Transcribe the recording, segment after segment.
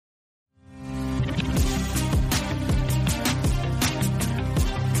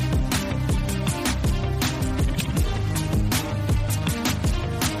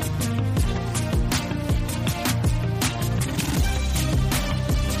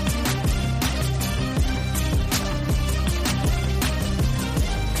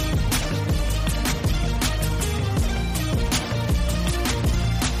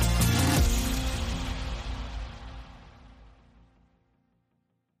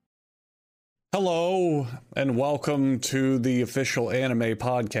Hello, and welcome to the official anime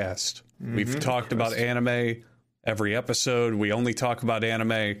podcast. We've talked about anime every episode. We only talk about anime.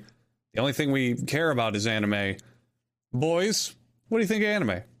 The only thing we care about is anime. Boys, what do you think of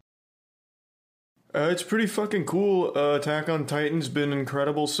anime? It's pretty fucking cool. Attack on Titan's been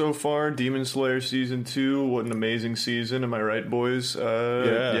incredible so far. Demon Slayer Season 2, what an amazing season. Am I right, boys?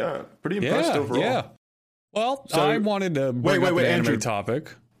 Pretty impressed overall. Yeah. Well, So- I wanted to bring up an anime Andrew.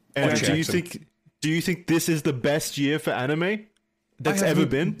 topic. And Jackson. do you think this is the best year for anime that's I ever haven't-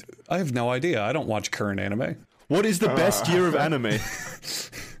 been? I have no idea. I don't watch current anime. What is the best year of anime?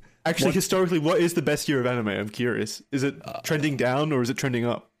 Actually, historically, what is the best year of anime? I'm curious. Is it trending down or is it trending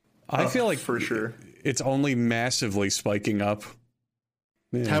up? I feel like for sure. it's only massively spiking up.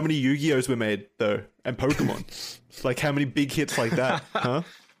 Yeah. How many Yu-Gi-Ohs were made though, and Pokemon? Like how many big hits like that? Huh?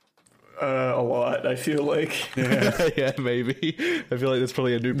 A lot, I feel like. Yeah, maybe. I feel like there's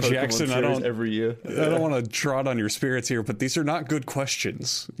probably a new Pokemon Jackson, I series don't- every year. I don't want to trot on your spirits here, but these are not good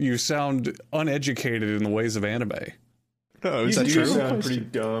questions. You sound uneducated in the ways of anime. No, is You that do true? sound pretty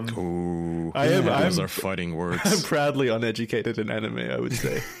dumb. Ooh, I'm those are fighting words. I'm proudly uneducated in anime, I would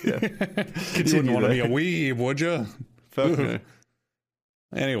say. Yeah. You wouldn't Continue want to be a there. weeb, would you? Fuck no.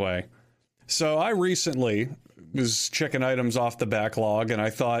 Anyway, so I recently was checking items off the backlog, and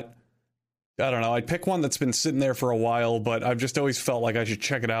I thought, I don't know, I'd pick one that's been sitting there for a while, but I've just always felt like I should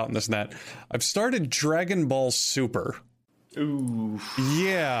check it out and this and that. I've started Dragon Ball Super. Ooh.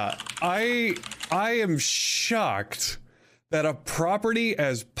 Yeah, I am shocked that a property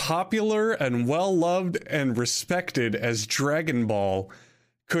as popular and well-loved and respected as Dragon Ball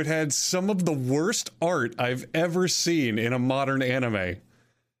could have some of the worst art I've ever seen in a modern anime.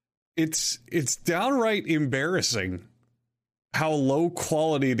 It's downright embarrassing how low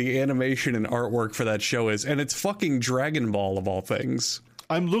quality the animation and artwork for that show is, and it's fucking Dragon Ball of all things.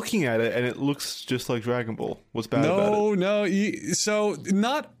 I'm looking at it and it looks just like Dragon Ball. What's bad about it? No. So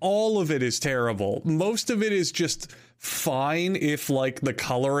not all of it is terrible. Most of it is just fine if like the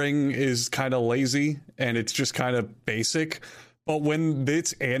coloring is kind of lazy and it's just kind of basic. But when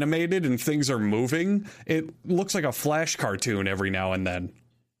it's animated and things are moving, it looks like a Flash cartoon every now and then.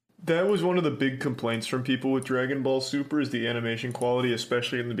 That was one of the big complaints from people with Dragon Ball Super is the animation quality,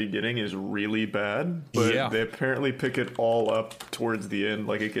 especially in the beginning, is really bad. But Yeah. they apparently pick it all up towards the end.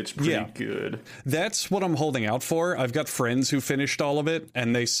 Like, it gets pretty Yeah. good. That's what I'm holding out for. I've got friends who finished all of it,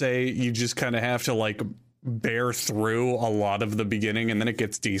 and they say you just kind of have to like bear through a lot of the beginning, and then it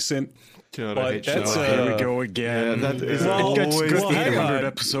gets decent. God, But I hate that's, shows. Here we go again. Yeah, that is Well, it gets always good well, hang 800 on.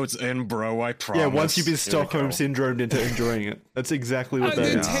 episodes in, bro. I promise. Yeah, once you've been Here we Stockholm go. syndromed into enjoying it. That's exactly what that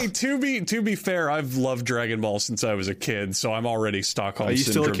is. Hey, to be fair, I've loved Dragon Ball since I was a kid, so I'm already Stockholm Are you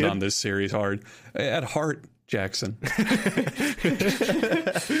still a syndromed kid? on this series hard. At heart, Jackson.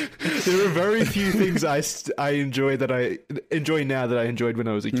 There are very few things I enjoy that I enjoy now that I enjoyed when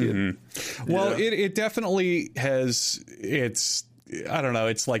I was a kid. Well, it definitely has its, I don't know,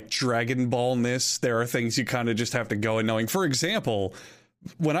 it's like Dragon Ball-ness. There are things you kind of just have to go in knowing. For example,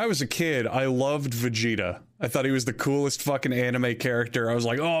 when I was a kid, I loved Vegeta. I thought he was the coolest fucking anime character. I was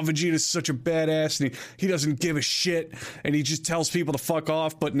like, oh, Vegeta's such a badass, and he doesn't give a shit, and he just tells people to fuck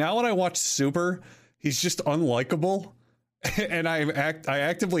off. But now when I watch Super, he's just unlikable. And I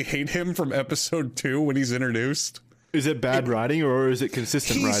actively hate him from episode 2 when he's introduced. Is it bad writing or is it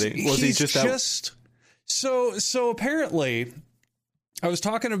consistent writing? Was he he's just that? So apparently, I was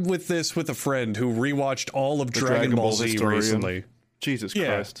talking with a friend who rewatched all of Dragon Ball Z historian. recently. Jesus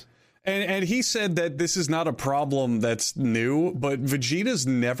Yeah. Christ. And he said that this is not a problem that's new, but Vegeta's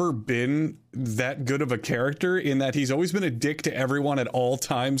never been that good of a character in that he's always been a dick to everyone at all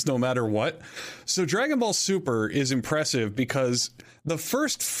times, no matter what. So Dragon Ball Super is impressive because the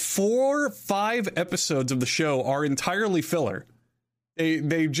first 4-5 episodes of the show are entirely filler.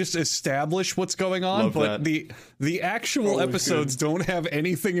 They just establish what's going on, Love but that. the actual Always episodes don't have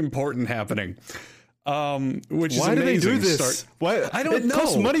anything important happening. Which is Why do they do amazing. this? Why? I don't know. It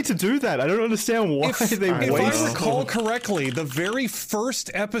costs money to do that. I don't understand why they If waste. I recall correctly, the very first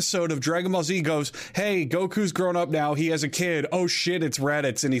episode of Dragon Ball Z goes, hey, Goku's grown up now. He has a kid. Oh, shit, it's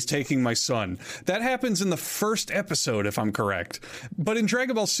Raditz, and he's taking my son. That happens in the first episode, if I'm correct. But in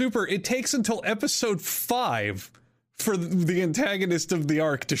Dragon Ball Super, it takes until episode 5 for the antagonist of the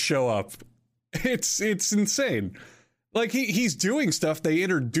arc to show up. It's insane. Like, he's doing stuff, they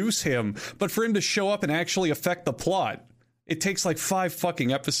introduce him, but for him to show up and actually affect the plot, it takes like 5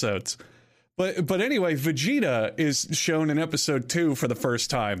 fucking episodes. But anyway, Vegeta is shown in episode 2 for the first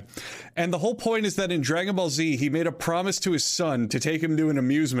time. And the whole point is that in Dragon Ball Z, he made a promise to his son to take him to an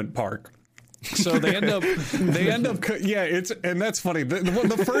amusement park. So they end up, yeah, and that's funny.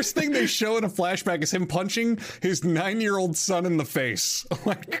 The first thing they show in a flashback is him punching his 9-year-old son in the face,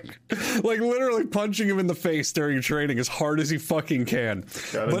 like literally punching him in the face during training as hard as he fucking can.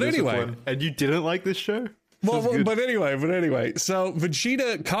 But anyway, and you didn't like this show? Well, but anyway, so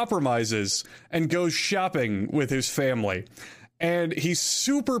Vegeta compromises and goes shopping with his family. And he's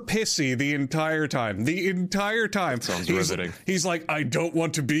super pissy the entire time. Sounds riveting. He's like, I don't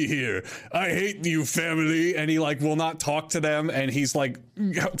want to be here. I hate you, family. And he like will not talk to them. And he's like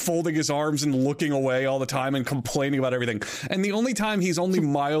folding his arms and looking away all the time and complaining about everything. And the only time he's only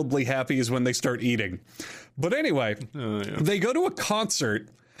mildly happy is when they start eating. But anyway, They go to a concert.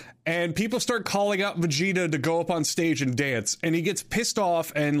 And people start calling out Vegeta to go up on stage and dance. And he gets pissed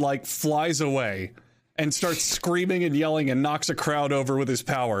off and like flies away. And starts screaming and yelling and knocks a crowd over with his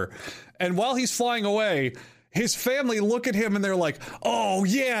power. And while he's flying away, his family look at him and they're like, oh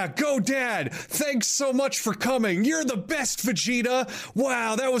yeah, go dad. Thanks so much for coming. You're the best, Vegeta.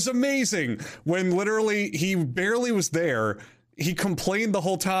 Wow, that was amazing. When literally he barely was there. He complained the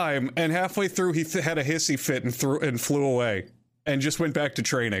whole time. And halfway through, he had a hissy fit and flew away and just went back to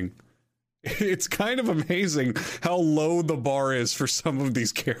training. It's kind of amazing how low the bar is for some of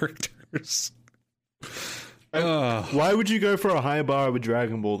these characters. Why would you go for a high bar with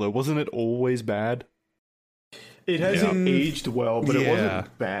Dragon Ball, though? Wasn't it always bad? It hasn't aged well, but it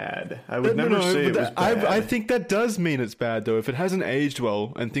wasn't bad. I would never say it was bad. I think that does mean it's bad, though. If it hasn't aged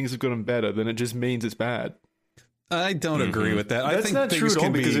well and things have gotten better, then it just means it's bad. I don't agree with that. I That's think not things true at all,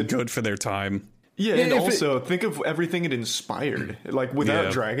 can be because good for their time. Yeah, and also think of everything it inspired. Like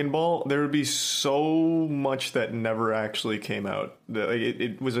without Dragon Ball, there would be so much that never actually came out.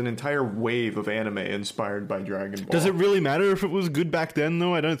 It was an entire wave of anime inspired by Dragon Ball. Does it really matter if it was good back then,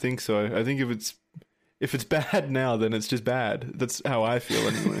 though? I don't think so. I think if it's bad now, then it's just bad. That's how I feel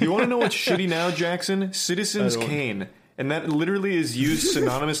anyway. You want to know what's shitty now, Jackson? Citizens Kane. And that literally is used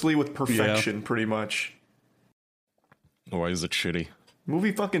synonymously with perfection, pretty much. Why is it shitty?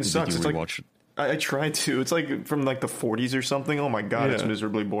 Movie fucking sucks. Did you It's rewatch it? I tried to. It's like from like the 40s or something. Oh my god, it's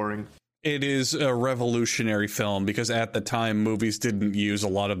miserably boring. It is a revolutionary film because at the time movies didn't use a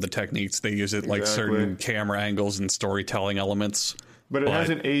lot of the techniques. They use it like certain camera angles and storytelling elements. But it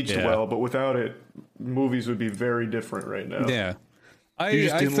hasn't aged well. But without it, movies would be very different right now. Yeah, You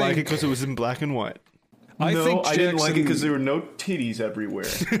just didn't like it because it was in black and white. I didn't like it because there were no titties everywhere.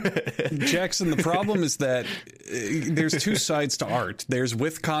 Jackson, the problem is that there's two sides to art. There's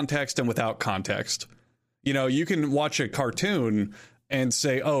with context and without context. You know, you can watch a cartoon and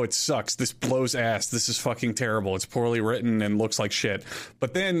say, oh, it sucks. This blows ass. This is fucking terrible. It's poorly written and looks like shit.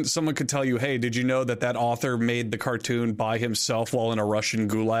 But then someone could tell you, hey, did you know that author made the cartoon by himself while in a Russian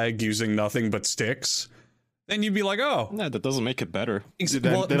gulag using nothing but sticks? Then you'd be like, oh. No, that doesn't make it better.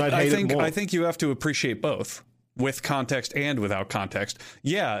 Well, then I'd hate it more. I think you have to appreciate both, with context and without context.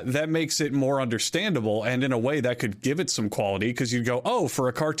 Yeah, that makes it more understandable, and in a way that could give it some quality, because you'd go, oh, for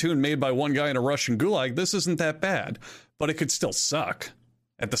a cartoon made by one guy in a Russian gulag, this isn't that bad. But it could still suck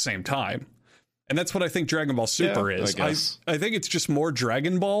at the same time. And that's what I think Dragon Ball Super is. I think it's just more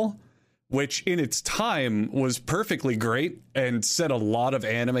Dragon Ball, which in its time was perfectly great and set a lot of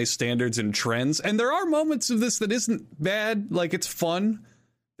anime standards and trends. And there are moments of this that isn't bad. Like, it's fun.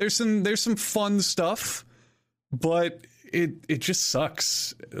 There's some fun stuff, but it just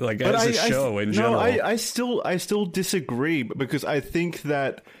sucks. Like, as a show in general. I still disagree, because I think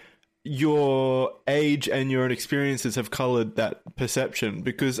that your age and your own experiences have colored that perception.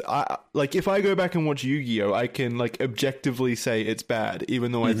 Because if I go back and watch Yu-Gi-Oh, I can like objectively say it's bad,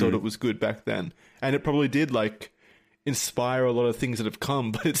 even though I thought it was good back then, and it probably did like inspire a lot of things that have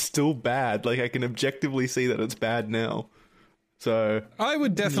come, but it's still bad. Like, I can objectively see that it's bad now. So I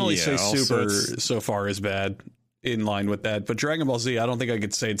would definitely say Super so far is bad, in line with that. But Dragon Ball Z, I don't think I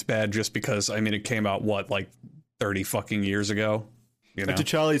could say it's bad just because, I mean, it came out like 30 fucking years ago. You know? To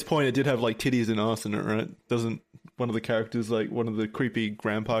Charlie's point, it did have like titties and ass in it, right? Doesn't one of the characters, like one of the creepy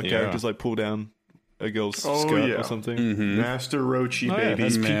grandpa characters, like pull down a girl's skirt or something? Mm-hmm. Master Roshi, baby.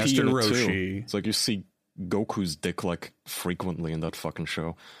 That's Master Roshi. It's like you see Goku's dick like frequently in that fucking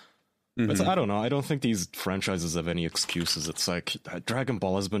show. Mm-hmm. I don't know. I don't think these franchises have any excuses. It's like Dragon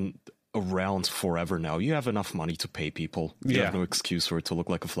Ball has been around forever now. You have enough money to pay people. You have no excuse for it to look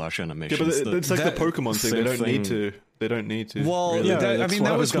like a Flash animation. Yeah, but it's like the Pokemon thing. They don't need to. They don't need to. Well, really.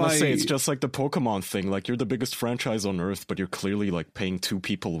 that was gonna say. It's just like the Pokemon thing. Like, you're the biggest franchise on Earth, but you're clearly like paying two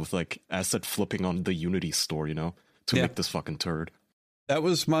people with like asset flipping on the Unity store, you know, to make this fucking turd. That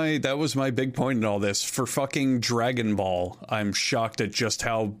was my big point in all this. For fucking Dragon Ball, I'm shocked at just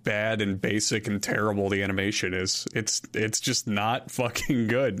how bad and basic and terrible the animation is. It's just not fucking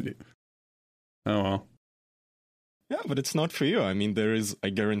good. Oh well. Yeah, but it's not for you. I mean, there is, I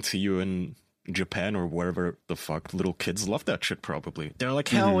guarantee you, in Japan or wherever the fuck, little kids love that shit probably. They're like,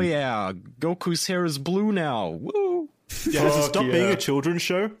 hell yeah, Goku's hair is blue now. Woo! Yeah, has it stopped being a children's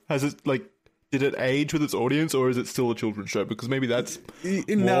show? Has it, like, did it age with its audience, or is it still a children's show? Because maybe that's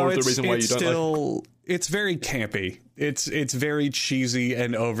more of the reason why you don't like... It's very campy. It's very cheesy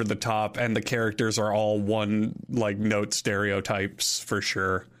and over the top, and the characters are all one, like, note stereotypes for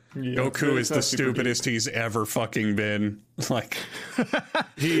sure. Yeah, Goku is the stupidest he's ever fucking been. Like,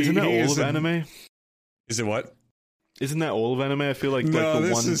 isn't that all of anime? Is it what? Isn't that all of anime? I feel like the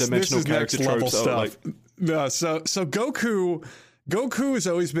one-dimensional character tropes are like... No, so Goku has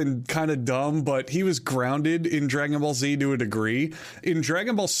always been kind of dumb, but he was grounded in Dragon Ball Z to a degree. In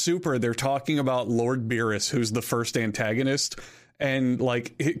Dragon Ball Super, they're talking about Lord Beerus, who's the first antagonist. And,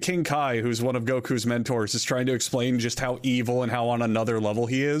 like, King Kai, who's one of Goku's mentors, is trying to explain just how evil and how on another level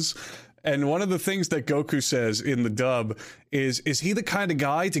he is. And one of the things that Goku says in the dub is he the kind of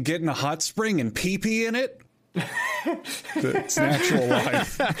guy to get in a hot spring and pee-pee in it? It's an actual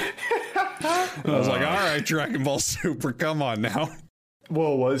life. I was like, all right, Dragon Ball Super, come on now.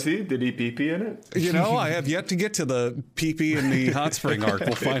 Well, was he? Did he pee-pee in it? You know, I have yet to get to the pee-pee in the hot spring arc.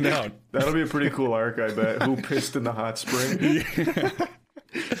 We'll find out. That'll be a pretty cool arc, I bet. Who pissed in the hot spring?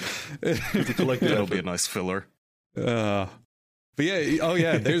 That'll be a nice filler. But yeah, oh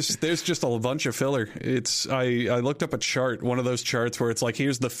yeah, there's just a bunch of filler. I looked up a chart, one of those charts where it's like,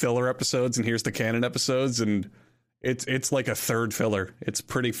 here's the filler episodes and here's the canon episodes, and it's like a third filler. It's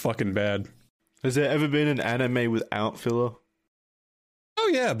pretty fucking bad. Has there ever been an anime without filler? Oh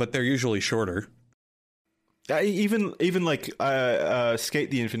yeah, but they're usually shorter. Even like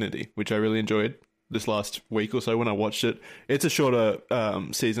Skate the Infinity, which I really enjoyed this last week or so when I watched it. It's a shorter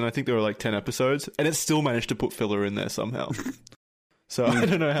season. I think there were like 10 episodes, and it still managed to put filler in there somehow. So I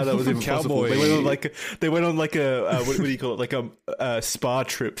don't know how that was even possible. They went on like a what do you call it? Like a spa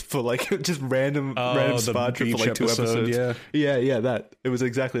trip for like just random spa trip for like 2 episodes. Yeah, that. It was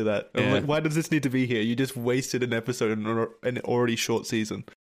exactly that. Yeah. I'm like, why does this need to be here? You just wasted an episode in an already short season.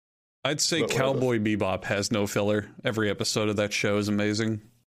 I'd say Cowboy Bebop has no filler. Every episode of that show is amazing.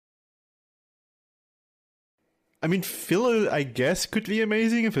 I mean, filler, I guess, could be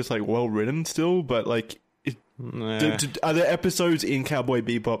amazing if it's like well written still, but like, are there episodes in Cowboy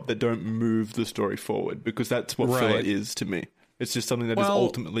Bebop that don't move the story forward? Because that's what filler is to me. It's just something that is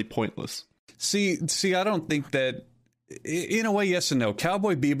ultimately pointless. See, I don't think that. In a way, yes and no.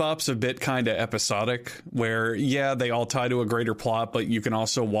 Cowboy Bebop's a bit kind of episodic, where, yeah, they all tie to a greater plot, but you can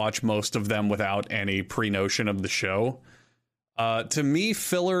also watch most of them without any pre-notion of the show. To me,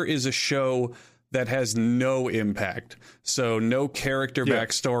 filler is a show that has no impact. So no character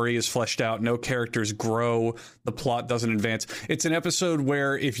backstory is fleshed out, no characters grow, the plot doesn't advance. It's an episode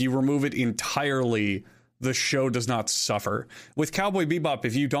where if you remove it entirely, the show does not suffer. With Cowboy Bebop,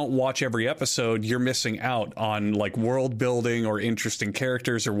 if you don't watch every episode, you're missing out on like world building or interesting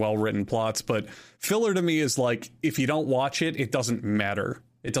characters or well-written plots. But filler to me is like, if you don't watch it, it doesn't matter.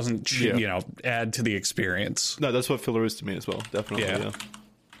 It doesn't, add to the experience. No, that's what filler is to me as well. Definitely. Yeah.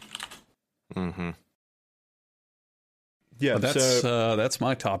 Mm-hmm. Yeah, well, that's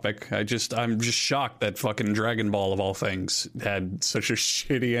my topic. I'm just shocked that fucking Dragon Ball of all things had such a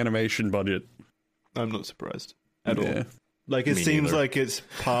shitty animation budget. I'm not surprised at all. Like, it seems like it's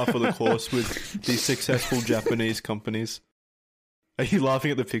par for the course with these successful Japanese companies. Are you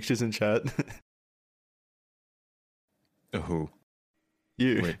laughing at the pictures in chat? Who?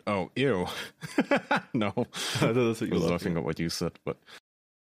 You. Wait, oh, ew. No. I that's what you was laughing at what you said, but...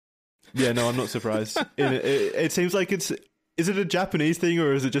 Yeah, no, I'm not surprised. It seems like it's... Is it a Japanese thing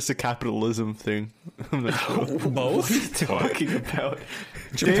or is it just a capitalism thing? I'm not sure. Both? What are you talking about?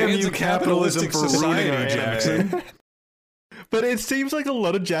 Japan's a capitalistic society, Jackson. But it seems like a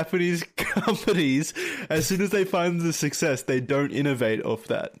lot of Japanese companies, as soon as they find the success, they don't innovate off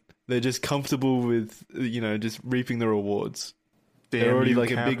that. They're just comfortable with, just reaping the rewards. They're already like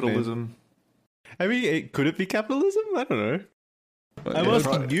capitalism. A big name. I mean, could it be capitalism? I don't know. I'm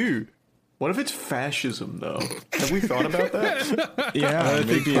asking you. What if it's fascism, though? Have we thought about that? Yeah, I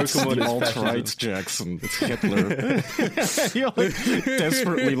think it's the alt-right, Jackson. It's Hitler. You're like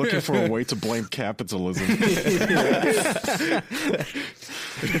desperately looking for a way to blame capitalism.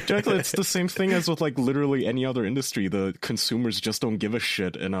 Jackson, it's the same thing as with like literally any other industry. The consumers just don't give a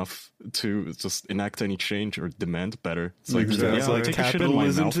shit enough to just enact any change or demand better. It's like, it's like take capitalism a shit in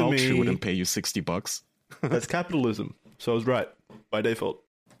my mouth, to I'll me. chew it and pay you $60. That's capitalism. So I was right by default.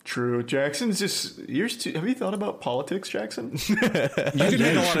 True. Jackson's just years too. Have you thought about politics, Jackson? You can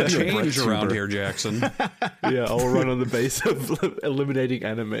make a lot of change around here, Jackson. Yeah, I'll run on the base of eliminating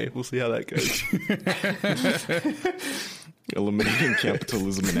anime. We'll see how that goes. Eliminating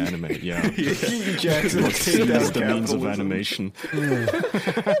capitalism in anime, yeah. Jackson will take That's down the means of capitalism. animation.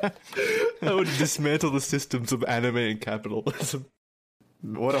 I would dismantle the systems of anime and capitalism.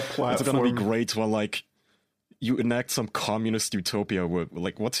 What a It's platform! gonna be great when, like, you enact some communist utopia where,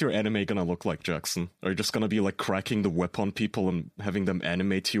 like, what's your anime gonna look like, Jackson? Are you just gonna be, like, cracking the whip on people and having them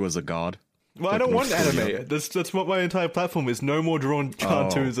animate you as a god? Well, I Like don't North want Korea. anime. That's what my entire platform is. No more drawn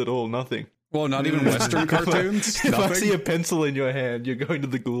cartoons at all. Nothing. Well, not even Western cartoons? If I Nothing? see a pencil in your hand, you're going to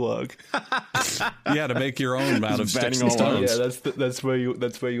the gulag. Yeah, to make your own out of Just sticks banning and all out. stones. Yeah, that's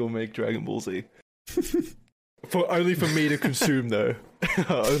where you'll make Dragon Ball Z. Only for me to consume, though.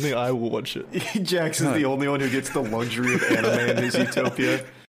 Only I will watch it. Jackson's the only one who gets the luxury of anime in his utopia.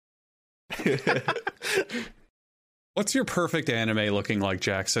 What's your perfect anime looking like,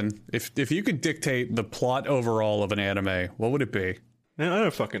 Jackson? If you could dictate the plot overall of an anime, what would it be? Man, I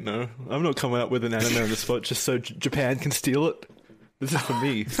don't fucking know. I'm not coming up with an anime on the spot just so Japan can steal it. This is for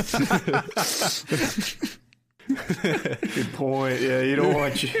me. Good point. Yeah, you don't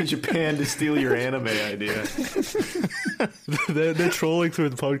want Japan to steal your anime idea. they're trolling through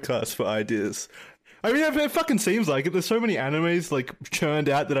the podcast for ideas. I mean, it fucking seems like it. There's so many animes like churned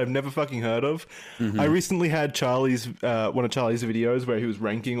out that I've never fucking heard of. I recently had Charlie's one of Charlie's videos where he was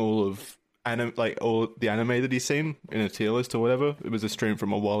ranking all of all the anime that he's seen in a tier list or whatever. It was a stream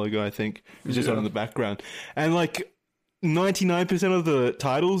from a while ago, I think. It was just on in the background, and like 99% of the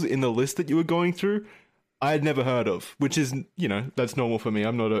titles in the list that you were going through, I had never heard of, which is, that's normal for me.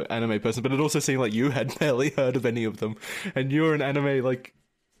 I'm not an anime person, but it also seemed like you had barely heard of any of them, and you're an anime like.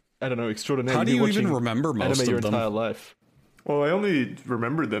 I don't know, extraordinary. How do you even remember most anime your of them? entire life? Well, I only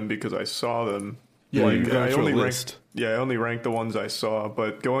remembered them because I saw them. Yeah, Like, you go I through a only list. I only ranked the ones I saw,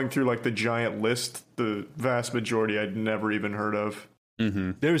 but going through like the giant list, the vast majority I'd never even heard of.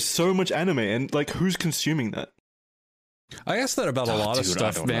 There is so much anime, and like, who's consuming that? I asked that about a lot of dude,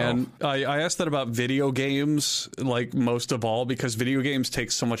 stuff, I don't man. I asked that about video games, like most of all, because video games take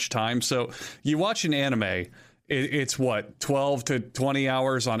so much time. So you watch an anime, it's what, 12 to 20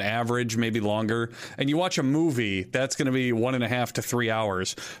 hours on average, maybe longer. And you watch a movie, that's going to be 1.5 to 3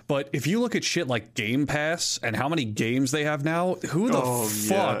 hours. But if you look at shit like Game Pass and how many games they have now, who the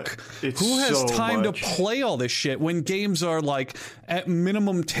fuck? It's Who has so time much. to play all this shit when games are like at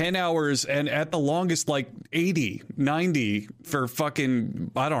minimum 10 hours and at the longest like 80, 90 for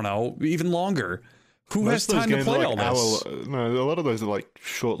fucking, I don't know, even longer? Who has Most of those time to games play are all like this? No, a lot of those are like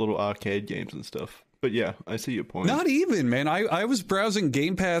short little arcade games and stuff. But yeah, I see your point. Not even, man. I was browsing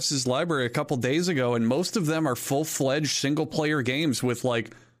Game Pass's library a couple days ago, and most of them are full-fledged single-player games with like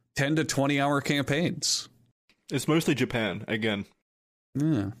 10 to 20-hour campaigns. It's mostly Japan again.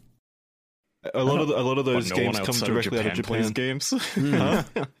 Yeah. A lot of those But no games one come outside directly out of plays Japan. games. Huh?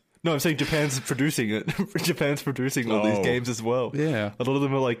 No, I'm saying Japan's producing it. Japan's producing all these Oh. games as well. Yeah. A lot of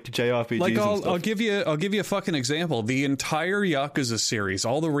them are like JRPGs Like and I'll stuff. give you a fucking example. The entire Yakuza series,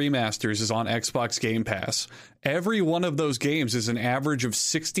 all the remasters, is on Xbox Game Pass. Every one of those games is an average of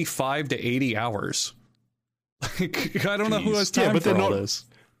 65 to 80 hours. Like, I don't know who has time Yeah, but for they're all not- this.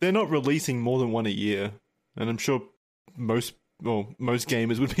 They're not releasing more than one a year, and I'm sure most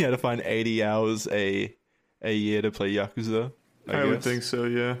gamers would be able to find 80 hours a year to play Yakuza. I would guess. think so,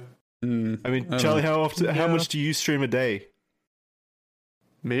 yeah. I mean, I Charlie, don't how much do you stream a day?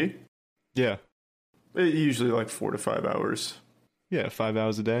 Me? Yeah, Usually like 4 to 5 hours. 5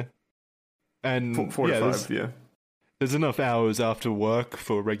 hours a day. And 4 to 5, there's, yeah. there's enough hours after work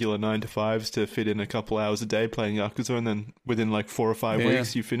for regular 9 to 5s to fit in a couple hours a day playing Yakuza, and then within like 4 or 5 Yeah.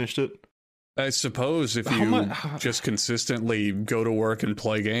 weeks you finished it. I suppose if you just consistently go to work and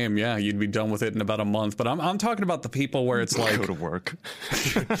play game, yeah, you'd be done with it in about a month. But I'm talking about the people where it's like, Go to work.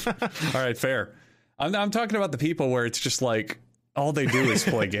 all right, fair. I'm talking about the people where it's just like all they do is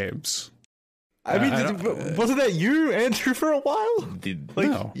play games. I mean, I don't- wasn't that you, Andrew, for a while? Like,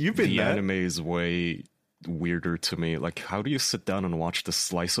 No. you've been The that. anime is way weirder to me. Like, how do you sit down and watch the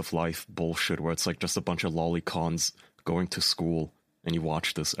slice of life bullshit where it's like just a bunch of lolicons going to school and you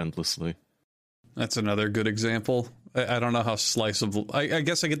watch this endlessly? That's another good example. I don't know how slice of... I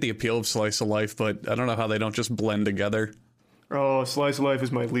guess I get the appeal of slice of life, but I don't know how they don't just blend together. Oh, Slice of Life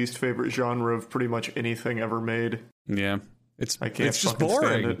is my least favorite genre of pretty much anything ever made. Yeah. It's I can't it's just fucking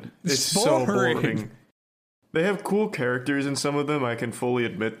boring. stand it. It's so boring. They have cool characters in some of them, I can fully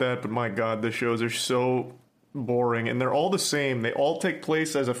admit that, but my god, the shows are so boring, and they're all the same. They all take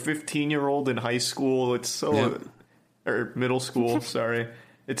place as a 15-year-old in high school. It's so... Yep. Or middle school, sorry.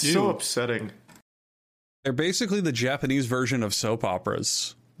 It's so upsetting. They're basically the Japanese version of soap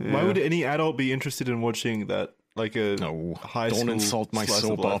operas. Yeah. Why would any adult be interested in watching that? Like a high school. Don't insult my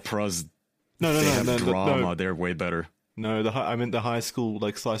soap operas. No, They have no, drama. no. They're way better. No, I meant the high school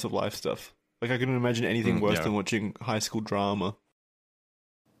like slice of life stuff. Like I couldn't imagine anything worse than watching high school drama.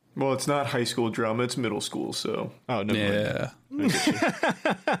 Well, it's not high school drama; it's middle school. So, oh no, Yeah.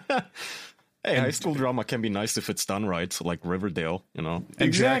 Hey, high school drama can be nice if it's done right, so like Riverdale, you know.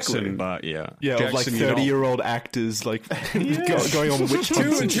 And Jackson. But yeah, yeah, of like Jackson, you don't- 30-year-old actors like going on witch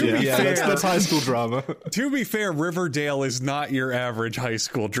hunts and to shit. be Yeah, fair- that's high school drama. To be fair, Riverdale is not your average high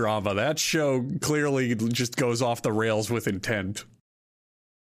school drama. That show clearly just goes off the rails with intent.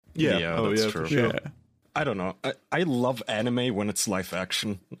 Yeah, oh that's yeah, true. for sure. Yeah. I don't know. I love anime when it's live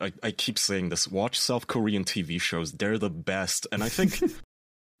action. I keep saying this. Watch South Korean TV shows. They're the best. And I think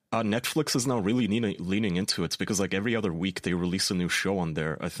Netflix is now really leaning into it because like every other week they release a new show on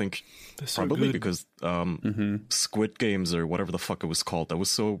there. I think so probably good. because Squid Games or whatever the fuck it was called, that was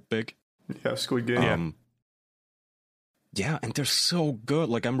so big. yeah, Squid Game. Yeah, and they're so good.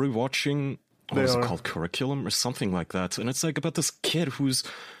 Like I'm rewatching what was it are. called, Curriculum or something like that. And it's like about this kid who's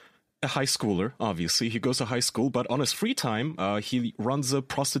a high schooler, obviously. He goes to high school, but on his free time, he runs a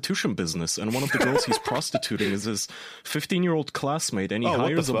prostitution business. And one of the girls he's prostituting is his 15-year-old classmate, and he what the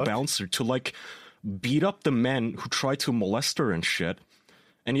hires a fuck? bouncer to, like, beat up the men who try to molest her and shit.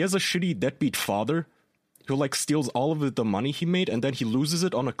 And he has a shitty deadbeat father who, like, steals all of the money he made, and then he loses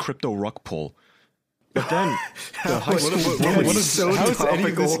it on a crypto rug pull. But then the high school... What is so how is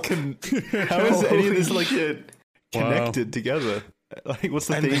any of this topical? how is any of this like shit? connected together? Like, what's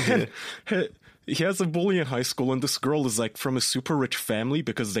the And theme here? then he has a bully in high school, and this girl is like from a super rich family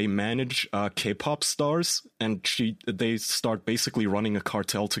because they manage K-pop stars, and they start basically running a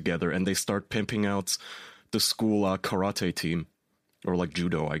cartel together, and they start pimping out the school karate team, or like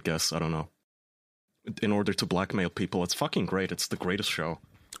judo, I guess. I don't know. In order to blackmail people, it's fucking great. It's the greatest show.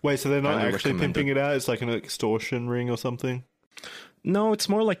 Wait, so they're not Highly actually recommend pimping it out? It's like an extortion ring or something? No, it's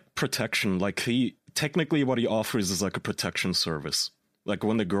more like protection. Like technically what he offers is like a protection service. Like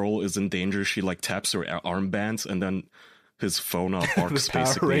when the girl is in danger, she like taps her armbands, and then his phone barks Power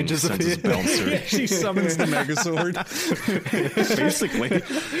basically and Rangers sends his appear. bouncer. She summons the Megazord. Basically,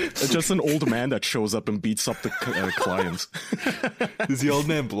 it's just an old man that shows up and beats up the client. Is the old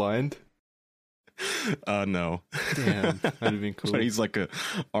man blind? No, Damn, that'd have been cool. but he's like a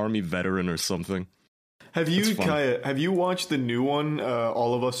army veteran or something. Have It's you, fun. Kaya? Have you watched the new one?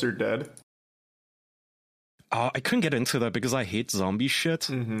 All of Us Are Dead. I couldn't get into that because I hate zombie shit.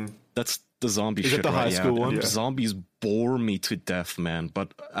 Mm-hmm. That's the zombie Is it shit. the high right? school Yeah, one? Yeah. Zombies bore me to death, man.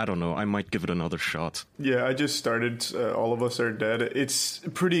 But I don't know. I might give it another shot. Yeah, I just started All of Us Are Dead. It's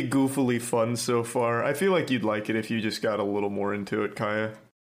pretty goofily fun so far. I feel like you'd like it if you just got a little more into it, Kaya.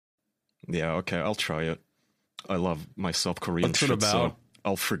 Yeah, okay, I'll try it. I love my South Korean What's it shit, about? so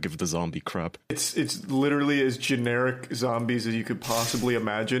I'll forgive the zombie crap. It's literally as generic zombies as you could possibly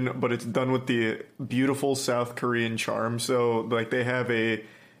imagine, but it's done with the beautiful South Korean charm. So, like, they have in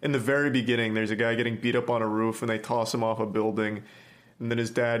the very beginning, there's a guy getting beat up on a roof, and they toss him off a building. And then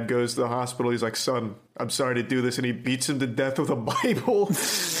his dad goes to the hospital. He's like, "Son, I'm sorry to do this," and he beats him to death with a Bible. I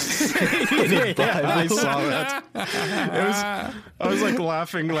saw that. I was like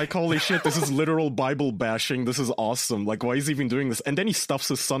laughing, like, holy shit, this is literal Bible bashing. This is awesome. Like, why is he even doing this? And then he stuffs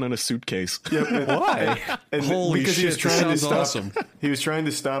his son in a suitcase. Why? And Holy because he was shit, trying this to sounds stop. awesome. He was trying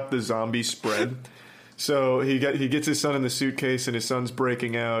to stop the zombie spread. So he gets his son in the suitcase, and his son's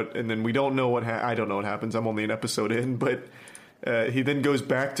breaking out. And then we don't know I don't know what happens. I'm only an episode in, but he then goes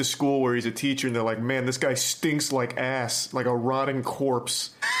back to school where he's a teacher, and they're like, "Man, this guy stinks like ass, like a rotting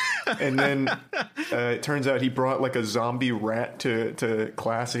corpse." And then it turns out he brought like a zombie rat to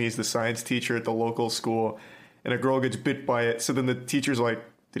class, and he's the science teacher at the local school. And a girl gets bit by it. So then the teacher's like,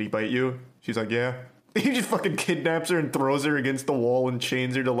 "Did he bite you?" She's like, "Yeah." He just fucking kidnaps her and throws her against the wall and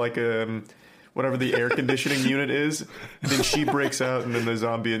chains her to like whatever the air conditioning unit is. And then she breaks out, and then the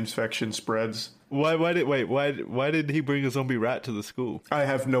zombie infection spreads. Why did he bring a zombie rat to the school? I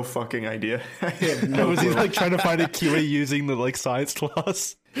have no fucking idea. I have no Was he clue. like trying to find a cure using the like science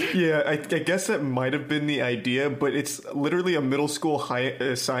class? Yeah, I guess that might have been the idea, but it's literally a middle school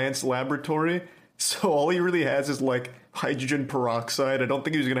science laboratory. So all he really has is like hydrogen peroxide. I don't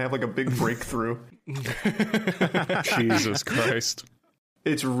think he was going to have like a big breakthrough. Jesus Christ.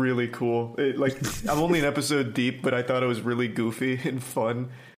 It's really cool. I'm only an episode deep, but I thought it was really goofy and fun.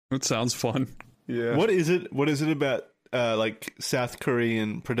 It sounds fun. Yeah. What is it about like South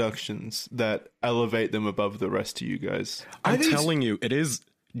Korean productions that elevate them above the rest of you guys? I'm think telling you, it is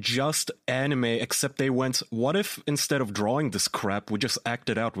just anime, except they went, what if instead of drawing this crap, we just act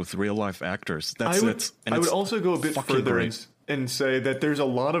it out with real life actors? That's it. And I would it's also go a bit fucking further great. and say that there's a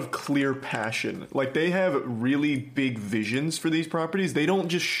lot of clear passion. Like, they have really big visions for these properties. They don't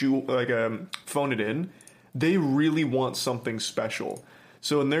just phone it in. They really want something special.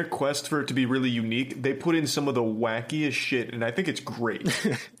 So in their quest for it to be really unique, they put in some of the wackiest shit, and I think it's great.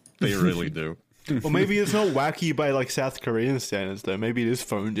 They really do. Or maybe it's not wacky by like South Korean standards, though. Maybe it is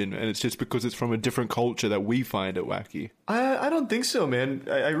phoned in, and it's just because it's from a different culture that we find it wacky. I don't think so, man.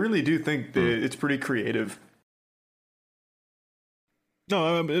 I really do think that it's pretty creative.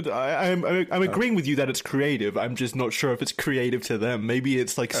 No, I'm agreeing with you that it's creative. I'm just not sure if it's creative to them. Maybe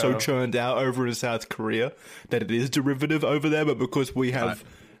it's like so churned out over in South Korea that it is derivative over there, but because we have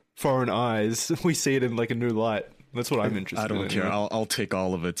foreign eyes, we see it in like a new light. That's what I'm interested in. I don't care. I'll take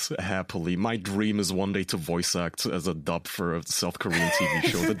all of it happily. My dream is one day to voice act as a dub for a South Korean TV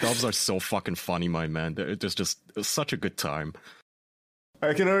show. The dubs are so fucking funny, my man. It's just such a good time.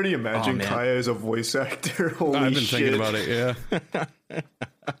 I can already imagine Kaya as a voice actor. Holy I've been shit. thinking about it, yeah.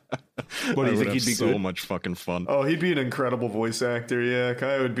 What do you think Have he'd be so good? much fucking fun. Oh, he'd be an incredible voice actor. Yeah,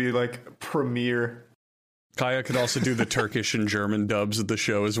 Kaya would be like premier. Kaya could also do the Turkish and German dubs of the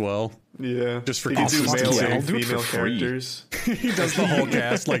show as well. Yeah, Just for he could do male consistency. and I'll do it female for free. characters. He does the whole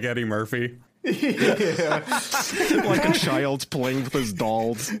cast like Eddie Murphy. Yeah, Like a child playing with his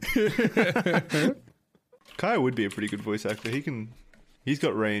dolls. Kaya would be a pretty good voice actor. He's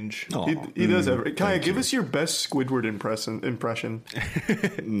got range. he does have. Kaya, give us your best Squidward impression.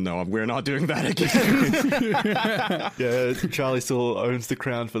 No, we're not doing that again. Yeah, Charlie still owns the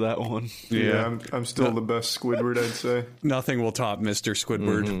crown for that one. Yeah, I'm still the best Squidward, I'd say. Nothing will top Mr.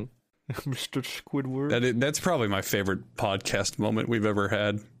 Squidward. Mr. Squidward. That's probably my favorite podcast moment we've ever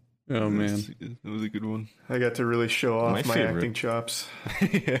had. Oh, man. That was a good one. I got to really show off My my favorite. acting chops.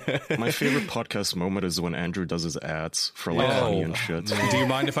 My favorite podcast moment is when Andrew does his ads for like Honey and shit. Do you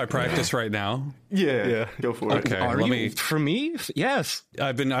mind if I practice right now? Yeah, go for it. Okay, Are let you? me. For me? Yes.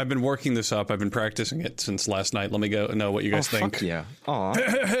 I've been working this up. I've been practicing it since last night. Let me go know what you guys think. Fuck yeah.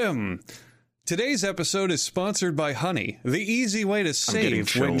 Aw. Today's episode is sponsored by Honey, the easy way to getting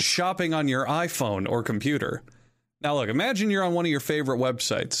save when chills. shopping on your iPhone or computer. Now, look, imagine you're on one of your favorite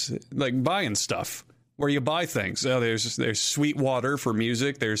websites, like buying stuff, where you buy things. Oh, there's Sweetwater for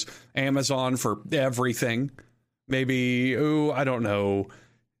music. There's Amazon for everything. Maybe, I don't know.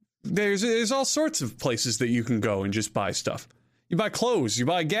 There's all sorts of places that you can go and just buy stuff. You buy clothes. You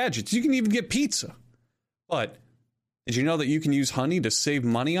buy gadgets. You can even get pizza. But did you know that you can use Honey to save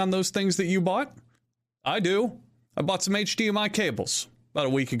money on those things that you bought? I do. I bought some HDMI cables about a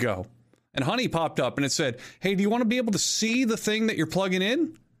week ago. And Honey popped up and it said, hey, do you want to be able to see the thing that you're plugging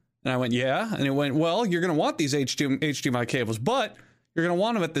in? And I went, yeah. And it went, well, you're going to want these HDMI cables, but you're going to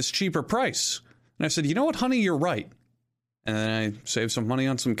want them at this cheaper price. And I said, you know what, Honey, you're right. And then I saved some money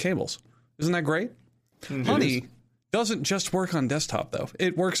on some cables. Isn't that great? Honey doesn't just work on desktop, though.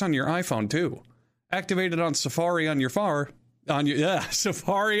 It works on your iPhone, too. Activated on Safari on your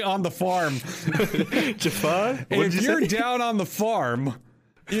Safari on the farm. Jafar? If you're down on the farm,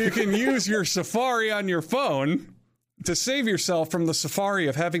 you can use your Safari on your phone to save yourself from the Safari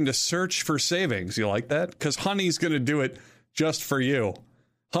of having to search for savings. You like that? Because Honey's going to do it just for you.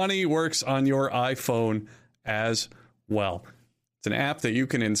 Honey works on your iPhone as well. It's an app that you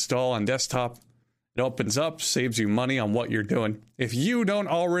can install on desktop. It opens up, saves you money on what you're doing. If you don't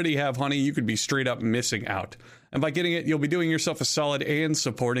already have Honey, you could be straight up missing out. And by getting it, you'll be doing yourself a solid and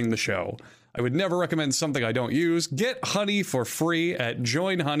supporting the show. I would never recommend something I don't use. Get Honey for free at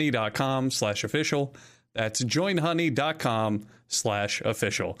joinhoney.com/official. That's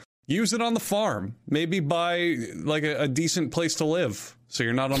joinhoney.com/official. Use it on the farm. Maybe buy like a decent place to live so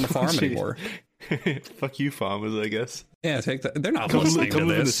you're not on the farm anymore. Fuck you, farmers, I guess. Yeah, take that. They're not Come listening to live in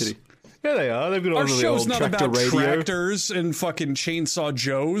the this. city. Yeah, they are. They've got Our on the show's old not tractor about radio. tractors and fucking chainsaw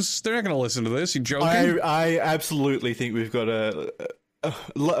Joes. They're not going to listen to this. You joking? I absolutely think we've got a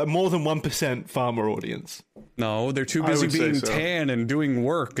more than 1% farmer audience. No, they're too I busy would say being so. tan and doing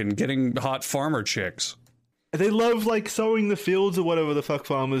work and getting hot farmer chicks. They love like sowing the fields or whatever the fuck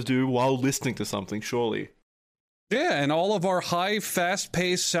farmers do while listening to something, surely. Yeah, and all of our high,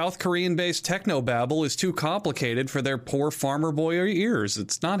 fast-paced South Korean-based technobabble is too complicated for their poor farmer boy ears.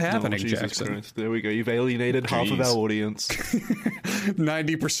 It's not happening, Jesus Jackson. Christ. There we go. You've alienated half of Jeez. our audience.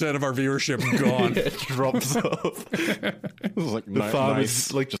 90% of our viewership gone. It drops off. It was like The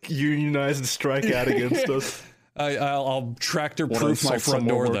farmers like unionize and strike out against us. I'll tractor-proof my front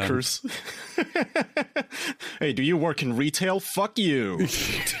door then. Hey, do you work in retail? Fuck you.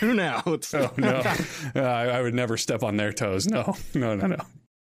 Tune out. Oh, no. I would never step on their toes. No.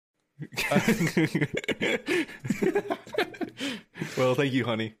 Well, thank you,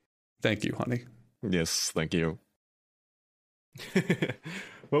 honey. Thank you, honey. Yes, thank you.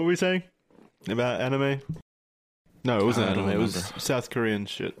 What were we saying about anime? No, it wasn't I don't anime. It was remember. South Korean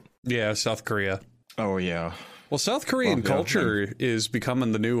shit. Yeah, South Korea. Oh yeah. Well, South Korean Well, yeah, culture is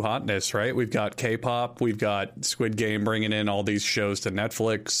becoming the new hotness, right? We've got K-pop, we've got Squid Game bringing in all these shows to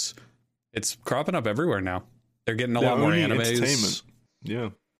Netflix. It's cropping up everywhere now. They're getting a lot more owning animes. entertainment. Yeah.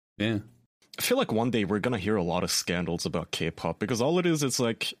 Yeah. I feel like one day we're gonna hear a lot of scandals about K-pop because all it is, it's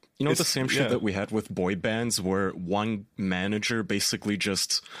like, you know, the same shit that we had with boy bands where one manager basically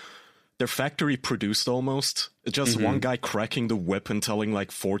just, they're factory produced almost. Just one guy cracking the whip and telling like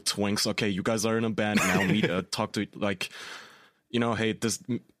 4 twinks, okay, you guys are in a band now, meet, talk to, like, you know, hey,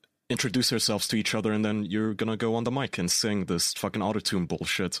 introduce yourselves to each other and then you're gonna go on the mic and sing this fucking autotune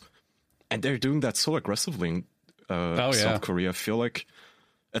bullshit. And they're doing that so aggressively in South Korea. I feel like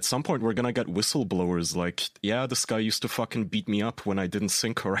at some point we're gonna get whistleblowers like, yeah, this guy used to fucking beat me up when I didn't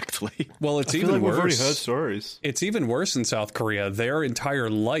sing correctly. Well, it's I feel even like worse. we've already heard stories. It's even worse in South Korea. Their entire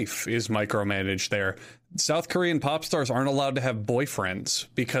life is micromanaged there. South Korean pop stars aren't allowed to have boyfriends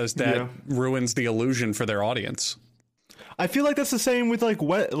because that ruins the illusion for their audience. I feel like that's the same with like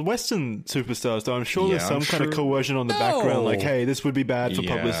Western superstars, though. I'm sure there's some kind of coercion on the background, like, hey, this would be bad for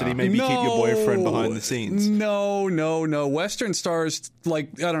publicity. Maybe keep your boyfriend behind the scenes. No. Western stars,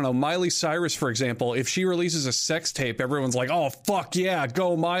 like, I don't know, Miley Cyrus, for example, if she releases a sex tape, everyone's like, oh, fuck yeah,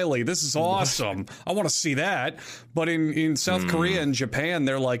 go Miley. This is awesome. I want to see that. But in South Korea and Japan,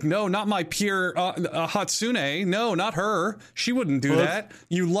 they're like, no, not my peer Hatsune. No, not her. She wouldn't do that.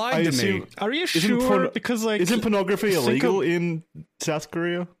 You lied to me. Are you sure? Because like, isn't pornography illegal in South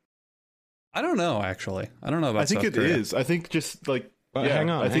Korea? I don't know, actually. I don't know about South Korea. I think it is. I think just like, hang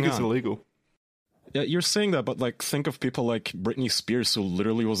on, I think it's on. illegal. Yeah, you're saying that, but like, think of people like Britney Spears, who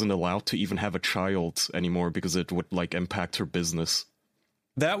literally wasn't allowed to even have a child anymore because it would like impact her business.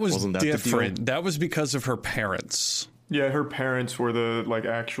 That was Wasn't that the different. deal? That was because of her parents. Yeah, her parents were the like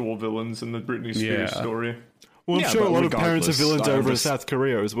actual villains in the Britney Spears story. Well, I'm Yeah, sure a but lot of parents are regardless, villains I over in understand. South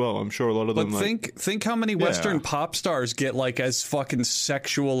Korea as well. I'm sure a lot of But them. Like, think how many Western pop stars get like as fucking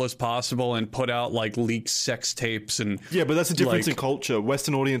sexual as possible and put out like leaked sex tapes and yeah, but that's a difference in like- culture.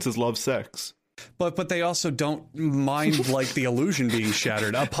 Western audiences love sex. but they also don't mind like the illusion being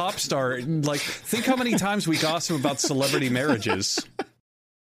shattered. A pop star, like, think how many times we gossip about celebrity marriages.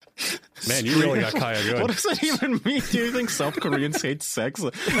 Man, you really got Kaya good. What does that even mean? Do you think South Koreans hate sex?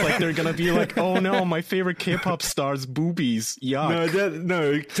 Like they're gonna be like, oh no, my favorite K-pop star's boobies. Yuck.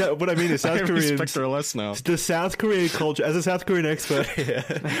 No. What I mean is I South Koreans. respect her less now. The South Korean culture, as a South Korean expert here,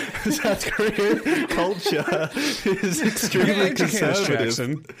 South Korean culture is extremely Educate us, conservative.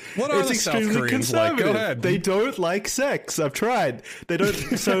 Jackson. What are It's the South extremely Koreans like? conservative. Go ahead. They don't like sex. I've tried. They don't.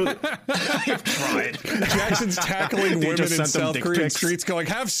 So Tried. Jackson's tackling They women just in sent them South dick Korean pics. streets going,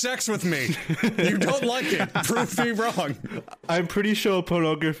 have sex with me. You don't like it. Prove me wrong. I'm pretty sure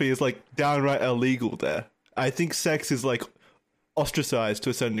pornography is like downright illegal there. I think sex is like ostracized to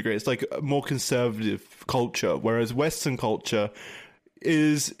a certain degree. It's like a more conservative culture, whereas Western culture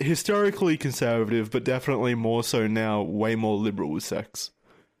is historically conservative, but definitely more so now, way more liberal with sex.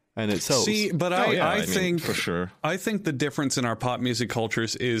 And it sells. See, but I I mean, think for sure. I think the difference in our pop music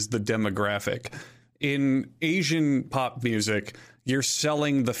cultures is the demographic. In Asian pop music, you're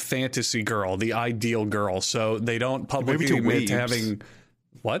selling the fantasy girl, the ideal girl. So they don't publicly to admit to weebs. having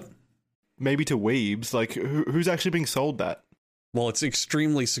what? Maybe to weebs, like who's actually being sold that? Well, it's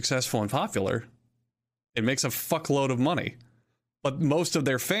extremely successful and popular. It makes a fuckload of money. But most of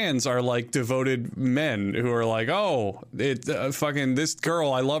their fans are like devoted men who are like, oh, fucking this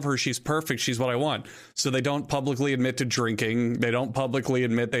girl, I love her. She's perfect. She's what I want. So they don't publicly admit to drinking. They don't publicly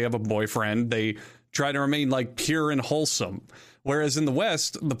admit they have a boyfriend. They try to remain like pure and wholesome. Whereas in the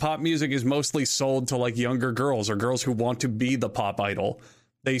West, the pop music is mostly sold to like younger girls or girls who want to be the pop idol.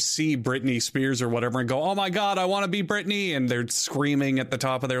 They see Britney Spears or whatever and go, oh my God, I want to be Britney. And they're screaming at the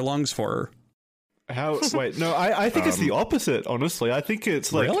top of their lungs for her. Wait, no, I think it's the opposite, honestly. I think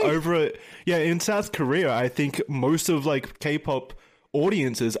it's like Really? in South Korea, I think most of like K-pop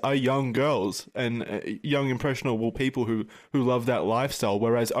audiences are young girls and young impressionable people who love that lifestyle,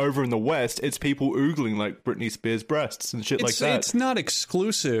 whereas over in the West, it's people oogling like Britney Spears breasts and shit like that. It's not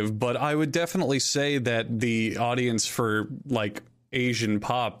exclusive, but I would definitely say that the audience for like Asian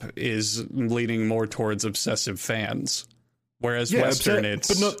pop is leaning more towards obsessive fans. Whereas Western, it's...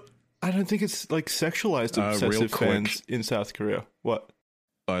 But not... I don't think it's like sexualized Real obsessive quick. fans in South Korea. What?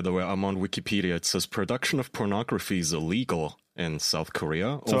 By the way, I'm on Wikipedia. It says production of pornography is illegal in South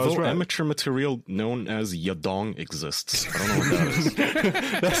Korea, So I was although right. amateur material known as yadong exists. I don't know what that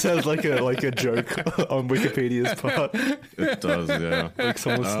is. That sounds like a joke on Wikipedia's part. It does, yeah. Like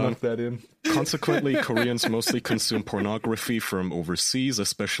someone snuck that in. Consequently, Koreans mostly consume pornography from overseas,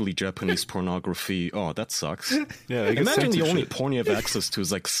 especially Japanese pornography. Oh, that sucks. Yeah, they get Imagine the only censorship. porn you have access to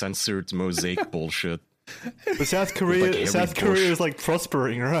is like censored mosaic bullshit. But South Korea, hairy South Korea bush. is like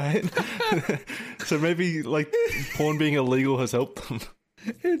prospering, right? So maybe like porn being illegal has helped them.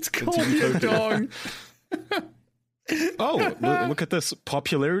 It's called Yadong. Oh, look at this.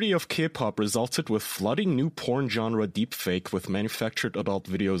 Popularity of K-pop resulted with flooding new porn genre deepfake with manufactured adult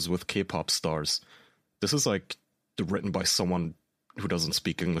videos with K-pop stars. This is like written by someone who doesn't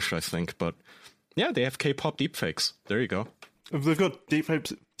speak English, I think, but yeah, they have K-pop deepfakes. There you go. They've got deep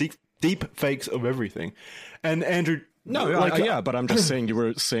fakes of everything. And Andrew, No, yeah, but I'm just saying, you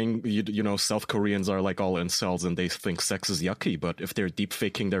were saying, you know, South Koreans are like all incels and they think sex is yucky, but if they're deep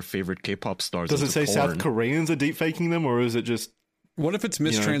faking their favorite K-pop stars does it into say porn, South Koreans are deep faking them, or is it just What if it's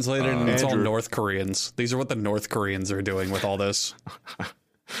mistranslated and it's all Andrew. North Koreans? These are what the North Koreans are doing with all this.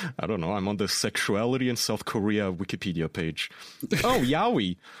 I don't know, I'm on the sexuality in South Korea Wikipedia page. Oh,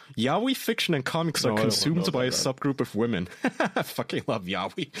 yaoi. Yaoi fiction and comics No, are I don't wanna know consumed by a about subgroup of women. I fucking love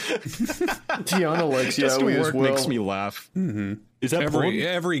yaoi. Tiana likes Just the yaoi as word well. makes me laugh. is that porn?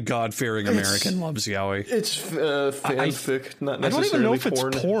 Every God-fearing American loves yaoi. It's fanfic, not I don't even know necessarily if it's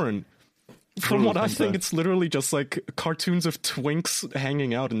porn. porn. From what I think, sometimes. it's literally just like cartoons of twinks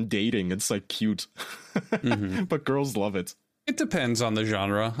hanging out and dating. It's like cute. But girls love it. It depends on the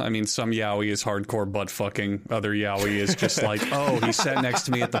genre. I mean, some yaoi is hardcore butt fucking. Other yaoi is just like, oh, he sat next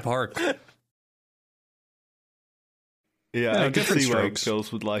to me at the park. Yeah, Yeah, I could different see why strokes.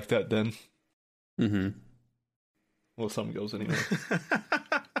 girls would like that then. Mm-hmm. Well, some girls anyway.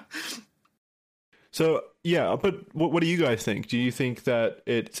 So, yeah, but what do you guys think? Do you think that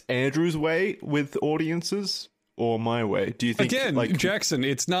it's Andrew's way with audiences or my way? Do you think, Again, like, Jackson,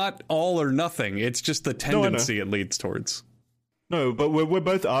 it's not all or nothing. It's just the I know. tendency it leads towards. no, but we're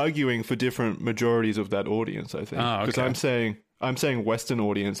both arguing for different majorities of that audience, I think. Oh, Because okay. I'm saying Western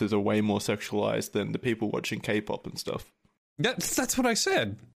audiences are way more sexualized than the people watching K-pop and stuff. That's what I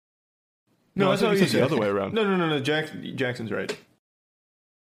said. No, I that's thought what you said the other way around. No. Jackson's right.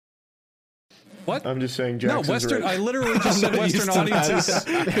 What? I'm just saying No, Jackson's Western. right. I literally just said I'm not Western used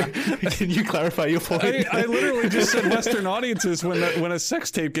to that. audiences. Can you clarify your point? I literally just said Western audiences when a sex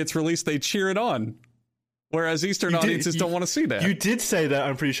tape gets released, they cheer it on, whereas Eastern audiences don't want to see that. You did say that,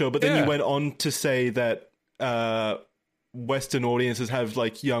 I'm pretty sure, but then Yeah. you went on to say that Western audiences have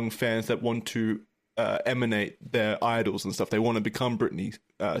like young fans that want to emanate their idols and stuff. They want to become Britney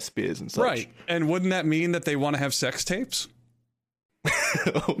Spears and such. Right, and wouldn't that mean that they want to have sex tapes?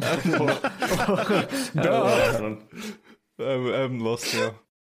 I'm lost now.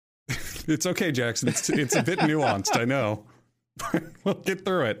 It's okay, Jackson. It's a bit nuanced. I know. We'll get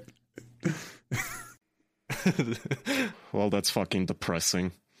through it. Well, that's fucking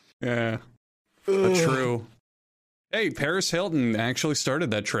depressing. Yeah, but true. Hey, Paris Hilton actually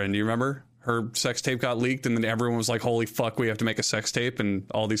started that trend. You remember? Her sex tape got leaked, and then everyone was like, "Holy fuck, we have to make a sex tape!" And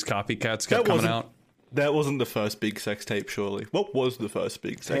all these copycats kept coming out. That wasn't the first big sex tape, surely. What was the first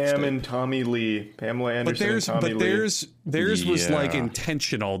big sex Pam tape? and Tommy Lee. Pamela Anderson and Tommy Lee. Theirs was like Yeah.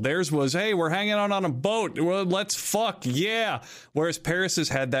 intentional. Theirs was, hey, we're hanging out on a boat. Well, let's fuck, yeah. Whereas Paris's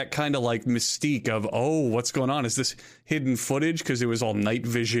had that kind of like mystique of, oh, what's going on? Is this hidden footage? Because it was all night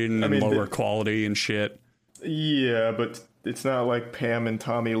vision and mean, lower quality and shit. Yeah, but it's not like Pam and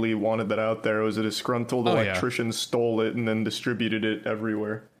Tommy Lee wanted that out there. It was a disgruntled Oh, yeah. electrician stole it and then distributed it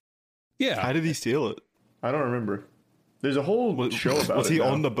everywhere. Yeah. How did he steal it? I don't remember. There's a whole show about Was it. he now.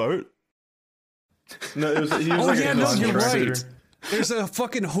 on the boat? No, he was Oh, like yeah, a no, you're contractor. right. There's a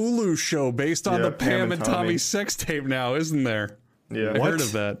fucking Hulu show based on Yeah, the Pam and Tommy Tommy. sex tape now, isn't there? Yeah. I What? heard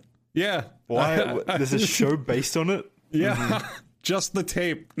of that. Yeah. Why? There's a show based on it? Yeah. Just the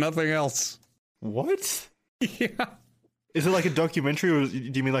tape, nothing else. What? Yeah. Is it like a documentary or do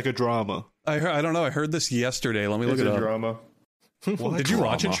you mean like a drama? I don't know. I heard this yesterday. Let me look It's it a up. drama. Did you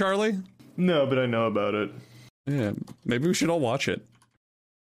watch it, Charlie? No, but I know about it. Yeah, maybe we should all watch it.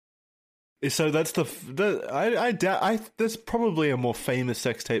 So that's I doubt there's probably a more famous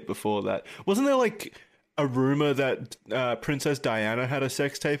sex tape before that. Wasn't there like a rumor that Princess Diana had a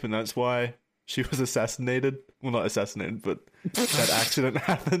sex tape and that's why she was assassinated? Well, not assassinated, but that accident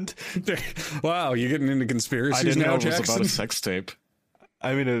happened. Wow, you're getting into I conspiracies didn't know now, it was about Jackson? a sex tape.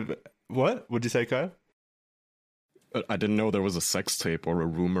 I mean, what? What'd you say, Kyle? I didn't know there was a sex tape or a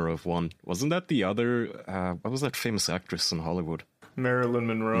rumor of one. Wasn't that the other, what was that famous actress in Hollywood? Marilyn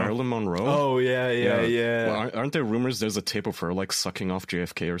Monroe. Marilyn Monroe. Oh yeah. Well, aren't there rumors there's a tape of her like sucking off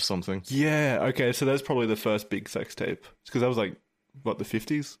JFK or something? Yeah. Okay, so that's probably the first big sex tape because that was like what, the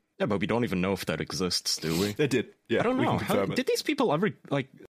 50s? Yeah, but we don't even know if that exists, do we? They did. Yeah, I don't we know. can confirm it. Did these people ever like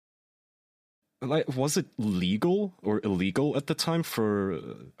was it legal or illegal at the time for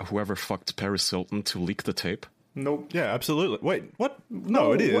whoever fucked Paris Hilton to leak the tape? Nope. Yeah, absolutely. Wait, what?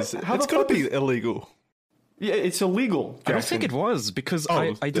 No, it is. What? How It's the got to fuck be illegal. Yeah, it's illegal. I don't Jackson. think it was because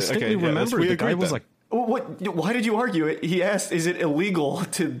Oh, I distinctly okay, yeah, remember we the guy agreed was then. like, What? Why did you argue it? He asked, "Is it illegal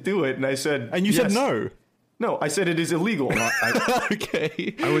to do it?" And I said, And you said "Yes." no. No, I said it is illegal.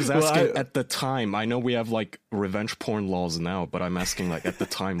 Okay. I was Well, asking at the time. I know we have like revenge porn laws now, but I'm asking like at the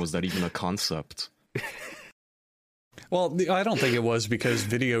time, was that even a concept? Well, I don't think it was because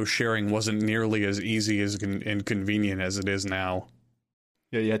video sharing wasn't nearly as easy as and convenient as it is now.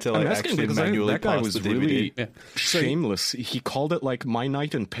 Yeah, you had to I'm like asking actually because manually that guy pass was the DVD. really Yeah. shameless. He called it like My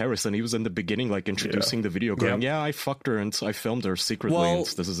Night in Paris, and he was in the beginning like introducing the video, going, "Yeah, I fucked her and I filmed her secretly, Well, and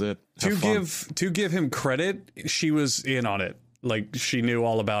this is it." Have fun." To give him credit, she was in on it. Like she knew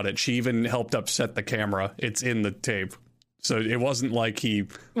all about it. She even helped upset the camera. It's in the tape. So it wasn't like he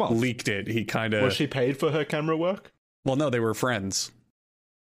leaked it. He kind of Was she paid for her camera work? Well, no, they were friends.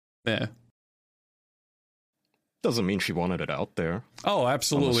 Yeah. Doesn't mean she wanted it out there. Oh, Unless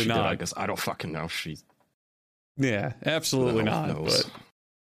absolutely she did, not. I guess I don't fucking know. She Yeah, absolutely who the hell not. knows?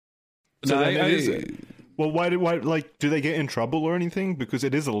 But So no, then it is. Well, why like do they get in trouble or anything? Because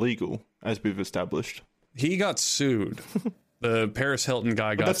it is illegal, as we've established. he got sued. The Paris Hilton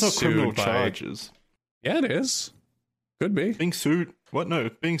guy But got that's not sued criminal by. charges. Yeah, it is. Could be. Being sued? What? No,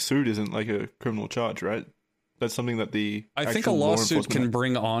 being sued isn't like a criminal charge, right? That's something that the I think a actual law lawsuit enforcement- can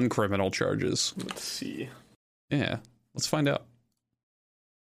bring on criminal charges. Let's see. Yeah, let's find out.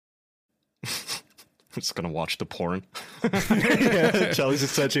 I'm just gonna watch the porn. Yeah, Charlie's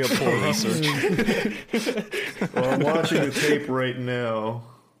just searching up porn research. Well, I'm watching the tape right now.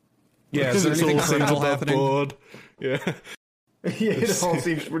 Yeah, is there It's anything all criminal above happening? board. Yeah. Yeah, it all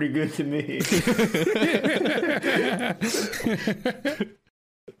seems pretty good to me.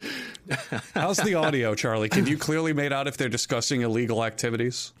 How's the audio, Charlie? Can you clearly make out if they're discussing illegal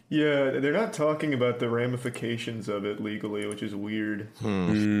activities? Yeah, they're not talking about the ramifications of it legally, which is weird.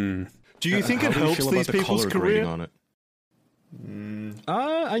 Do you think How it do you helps feel about these the people's color grading career? on it?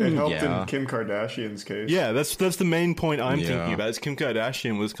 I It mean, helped yeah. in Kim Kardashian's case. Yeah, that's the main point I'm Yeah. thinking about. Is Kim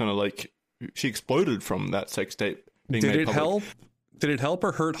Kardashian was kind of like she exploded from that sex tape being Did made it public. help? Did it help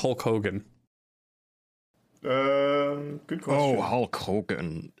or hurt Hulk Hogan? Good question. Oh, Hulk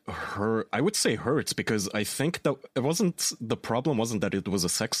Hogan. I would say hurts because I think that it wasn't the problem wasn't that it was a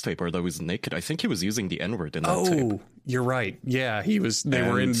sex tape or that he was naked. I think he was using the N-word in that tape. Oh, you're right. Yeah, he was. They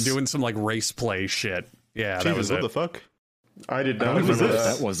were in And- doing some like race play shit. Yeah, that Jesus, was what it. the fuck? I did I not don't remember remember if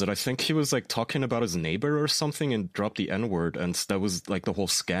that. that was it. I think he was like talking about his neighbor or something and dropped the N-word, and that was like the whole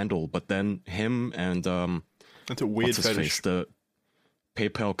scandal. But then him and That's a weird what's his fetish. face, the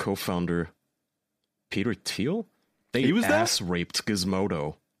PayPal co-founder Peter Thiel, they He was there? ass raped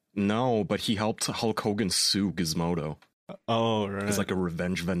Gizmodo. No, but he helped Hulk Hogan sue Gizmodo. Oh, right. It's like a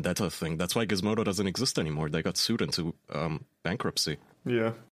revenge vendetta thing. That's why Gizmodo doesn't exist anymore. They got sued into bankruptcy.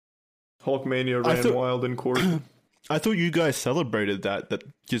 Yeah. Hulkmania I ran thought- wild in court. I thought you guys celebrated that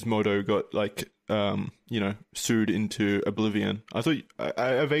Gizmodo got like sued into oblivion. I thought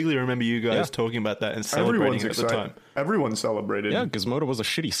I vaguely remember you guys Yeah. talking about that and celebrating Everyone's it at the excited. time. Everyone celebrated. Yeah, Gizmodo was a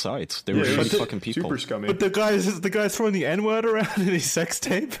shitty site. They were Yeah, it was shitty fucking people. super scummy. But the guy's throwing the N-word around in his sex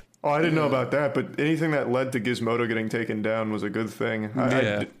tape. Oh, I didn't know about that, but anything that led to Gizmodo getting taken down was a good thing.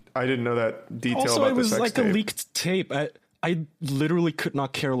 Yeah. I didn't know that detail Also, about it was the sex like tape. a leaked tape. I literally could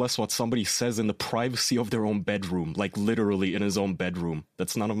not care less what somebody says in the privacy of their own bedroom. Like, literally in his own bedroom.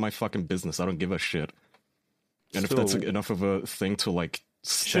 That's none of my fucking business. I don't give a shit. And if that's So- enough of a thing to, like,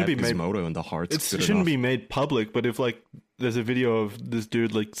 stab be made- Gizmodo in the heart, It it's good shouldn't enough. be made public, but if like there's a video of this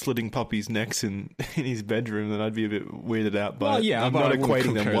dude like slitting puppies' necks in his bedroom, then I'd be a bit weirded out by Well, it. yeah, I'm but not I wouldn't equating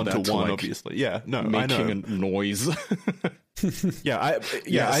them compare one that to to, one, like, obviously. Yeah, no, I Making know. a noise. Yeah, I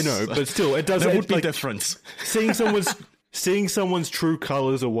Yes. know, but still, it does. There it, would be like, difference. seeing someone's true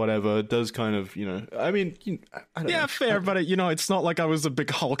colors or whatever does kind of, I mean, I don't Yeah, know. fair, but it's not like I was a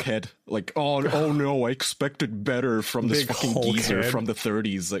big Hulk head. Like, oh no, I expected better from this Big fucking Hulk geezer head. from the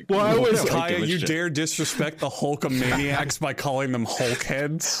 30s. Like, Well, I no, was- don't Kaya, give a you shit. dare disrespect the Hulkamaniacs by calling them Hulk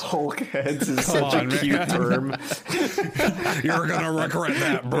heads? Hulk heads is Come such on, a cute man. term. You're gonna regret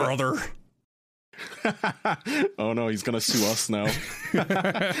that, brother. Oh no, he's gonna sue us now.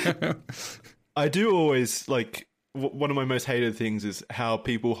 I do always like one of my most hated things is how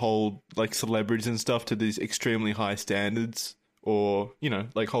people hold like celebrities and stuff to these extremely high standards or, you know,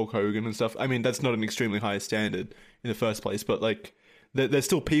 like Hulk Hogan and stuff. I mean, that's not an extremely high standard in the first place, but like they're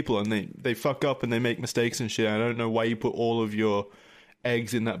still people, and they fuck up and they make mistakes and shit. I don't know why you put all of your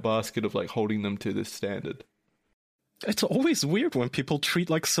eggs in that basket of like holding them to this standard. It's always weird when people treat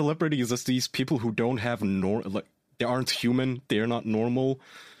like celebrities as these people who don't have like they aren't human, they're not normal.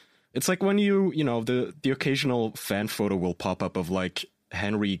 It's like when you know, the occasional fan photo will pop up of like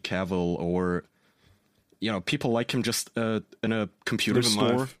Henry Cavill, or you know, people like him just in a computer Living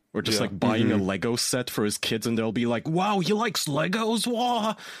store life. or just like buying a Lego set for his kids, and they'll be like, "Wow, he likes Legos!"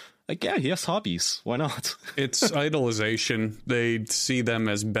 Wow. Like, yeah, he has hobbies. Why not? It's idolization. They see them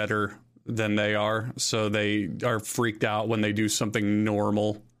as better than they are, so they are freaked out when they do something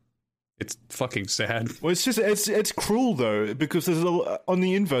normal. It's fucking sad. Well, it's just it's cruel though, because there's on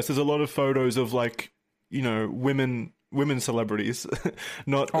the inverse, there's a lot of photos of like, you know, women celebrities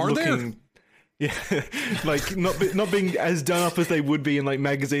not Are looking. there? Yeah, like not being as done up as they would be in like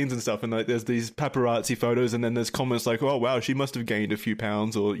magazines and stuff, and like there's these paparazzi photos, and then there's comments like, "Oh wow, she must have gained a few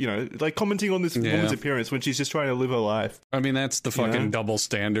pounds," or you know, like commenting on this woman's appearance when she's just trying to live her life. I mean, that's the fucking double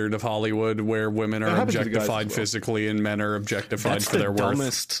standard of Hollywood, where women are happens to the guys objectified as well. physically and men are objectified That's for their the worth.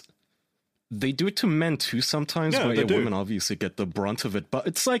 dumbest. They do it to men too sometimes, Yeah, but they do. women obviously get the brunt of it. But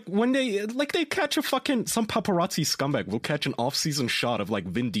it's like when they catch some paparazzi scumbag will catch an off-season shot of like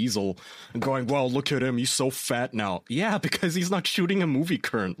Vin Diesel and going, "Well, look at him, he's so fat now." Yeah, because he's not shooting a movie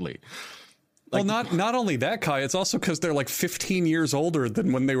currently. Well, not only that, Kai, it's also because they're like 15 years older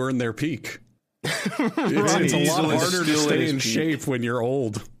than when they were in their peak. It's a lot Diesel is harder to still at stay his in peak. shape when you're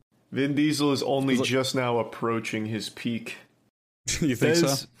old. Vin Diesel is only just now approaching his peak. You think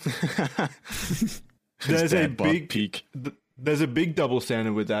so? There's a Dad bod big peak. There's a big double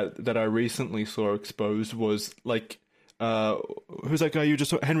standard with that I recently saw exposed. Was like, who's that guy you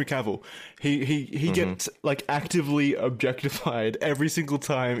just saw? Henry Cavill. He gets like actively objectified every single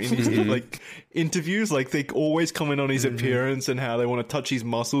time in his like interviews. Like they always comment on his appearance and how they want to touch his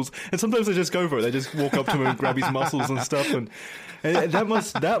muscles, and sometimes they just go for it. They just walk up to him and grab his muscles and stuff. And that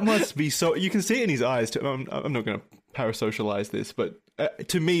must be so. You can see it in his eyes. Too. I'm not going to parasocialize this, but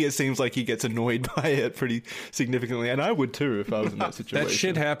to me it seems like he gets annoyed by it pretty significantly, and I would too if I was in that situation. That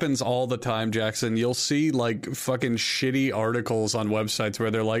shit happens all the time, Jackson. You'll see like fucking shitty articles on websites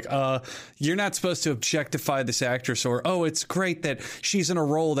where they're like, you're not supposed to objectify this actress, or, oh, it's great that she's in a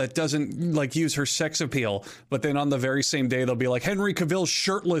role that doesn't like use her sex appeal. But then on the very same day, they'll be like, Henry Cavill's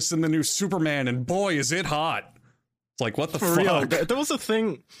shirtless in the new Superman, and boy, is it hot. It's like, what the For real, fuck? there was a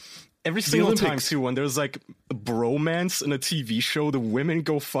thing every single time Olympics. too when there's like bromance in a TV show, the women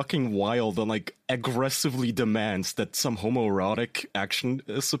go fucking wild and like aggressively demands that some homoerotic action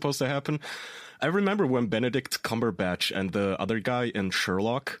is supposed to happen. I remember when Benedict Cumberbatch and the other guy in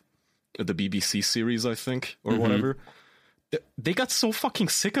Sherlock, the BBC series, I think, or whatever, they got so fucking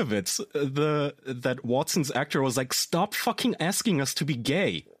sick of it that Watson's actor was like, "Stop fucking asking us to be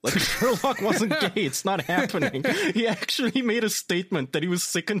gay. Like, Sherlock wasn't gay. It's not happening." He actually made a statement that he was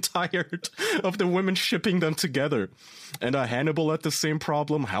sick and tired of the women shipping them together. And Hannibal had the same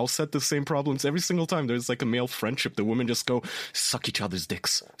problem. House had the same problems. Every single time there's like a male friendship, the women just go suck each other's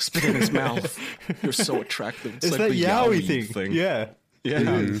dicks, spit in his mouth. You're so attractive. It's It's like that the yaoi thing. Yeah.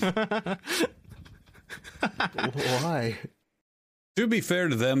 Yeah. Why? To be fair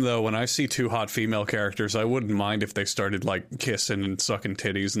to them, though, when I see two hot female characters, I wouldn't mind if they started like kissing and sucking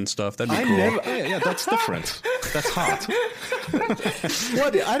titties and stuff. That'd be cool. Yeah, that's different. That's hot.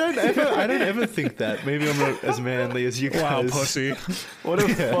 What? I don't ever think that. Maybe I'm not as manly as you guys. Wow, pussy. What a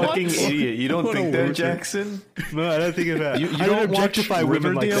fucking idiot. You don't What a think that, loser. Jackson? No, I don't think of that. You I don't watch objectify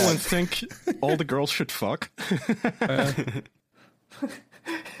women like Riverdale that. and think all the girls should fuck?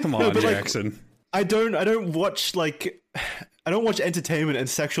 Come on, but, like, Jackson. I don't watch entertainment and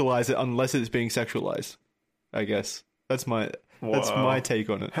sexualize it unless it's being sexualized. I guess that's my take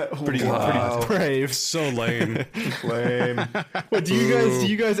on it. Pretty brave. So lame. Lame. What do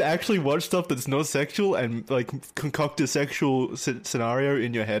you guys actually watch stuff that's not sexual and like concoct a sexual scenario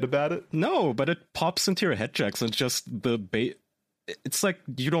in your head about it? No, but it pops into your head, Jackson. It's just it's like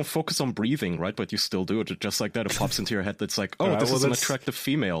you don't focus on breathing, right? But you still do it. Just like that, it pops into your head. That's like, oh, Alright, this well, is an that's- attractive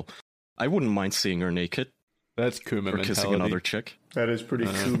female. I wouldn't mind seeing her naked That's Kuma or kissing mentality. another chick. That is pretty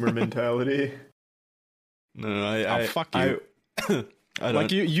Coomer mentality. No, Fuck you. I don't.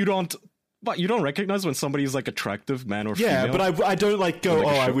 Like you don't. But you don't recognize when somebody's like attractive, man or Yeah, female? but I don't like go.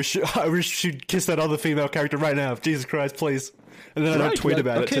 Like a Oh, show. I wish she'd kiss that other female character right now. Jesus Christ, please! And then I don't Right, tweet like,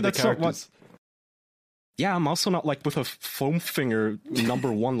 about okay, it to the that's not what- characters. Yeah, I'm also not like with a foam finger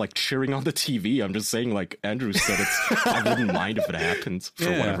 #1 like cheering on the TV. I'm just saying, like Andrew said, I wouldn't mind if it happened for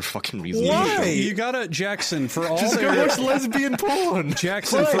whatever fucking reason. Why? You gotta, Jackson, for all Just their go watch lesbian porn.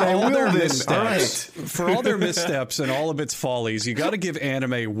 Jackson, for all their missteps, for all their missteps and all of its follies, you gotta give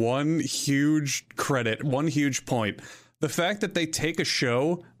anime one huge credit, one huge point. The fact that they take a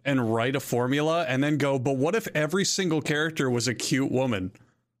show and write a formula and then go, but what if every single character was a cute woman?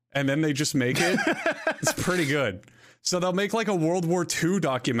 And then they just make it. It's pretty good. So they'll make like a World War II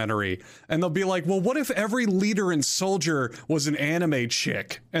documentary and they'll be like, well, what if every leader and soldier was an anime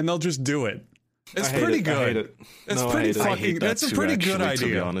chick? And they'll just do it. It's pretty good. I hate it. It's No, pretty I hate it. fucking, that's a pretty good idea.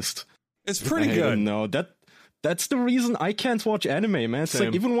 To be honest. It's pretty I hate good. it. No, that's the reason I can't watch anime, man. It's Same.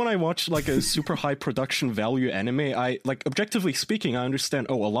 like even when I watch like a super high production value anime, I like objectively speaking, I understand.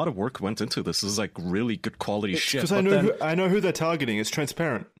 Oh, a lot of work went into this. This is like really good quality shit. Because But I know who they're targeting. It's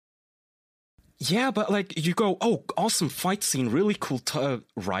transparent. yeah, but like you go, oh, awesome fight scene, really cool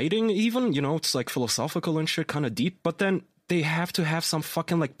writing. Even it's like philosophical and shit, kind of deep. But then they have to have some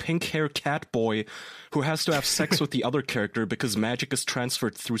fucking like pink hair cat boy who has to have sex with the other character because magic is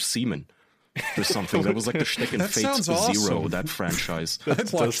transferred through semen. Or something that was like the shtick in That Fate sounds Zero, awesome. that franchise.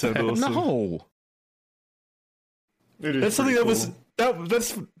 I'd watch sound that. awesome. No, It is That's something pretty that cool. was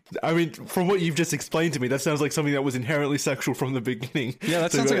that's. I mean, from what you've just explained to me, that sounds like something that was inherently sexual from the beginning. Yeah,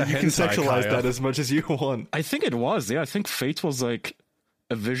 that sounds like a you can hentai, sexualize Kaya. that as much as you want. I think it was. Yeah, I think Fate was like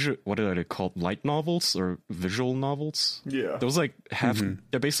a visual. What are they called? Light novels or visual novels? Yeah. Those like have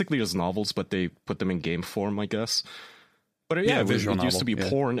they're basically just novels, but they put them in game form, I guess. But Yeah, it visual used to be novel, yeah.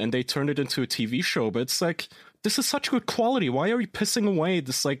 porn, and they turned it into a TV show. But it's like this is such good quality. Why are you pissing away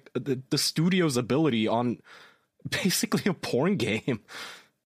this like the studio's ability on basically a porn game?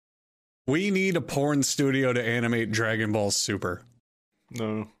 We need a porn studio to animate Dragon Ball Super.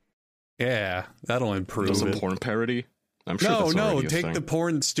 No. Yeah, that'll improve There's a it. porn parody. I'm sure. No, that's no, already a take thing. the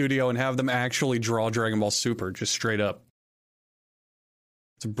porn studio and have them actually draw Dragon Ball Super, just straight up.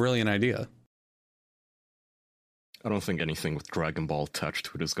 It's a brilliant idea. I don't think anything with Dragon Ball attached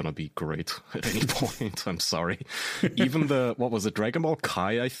to it is gonna be great at any point. I'm sorry. Even what was it? Dragon Ball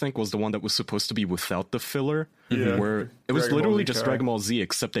Kai, I think, was the one that was supposed to be without the filler. Yeah. Where it was Dragon Ball literally Z just Kai. Dragon Ball Z,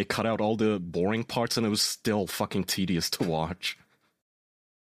 except they cut out all the boring parts and it was still fucking tedious to watch.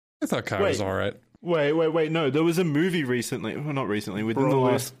 I thought Kai was Wait. all right. Wait. No, there was a movie recently. Well, not recently. Within the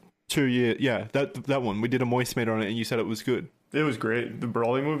Broly. last 2 years. Yeah, that one. We did a moist meter on it, and you said it was good. It was great. The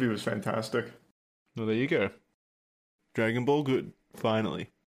Brawling movie was fantastic. Well, there you go. Dragon Ball good. Finally.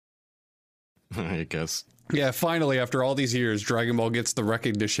 I guess. Yeah, finally, after all these years, Dragon Ball gets the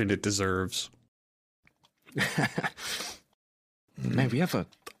recognition it deserves. Man, we have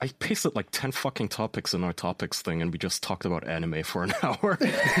I pasted like 10 fucking topics in our topics thing, and we just talked about anime for an hour.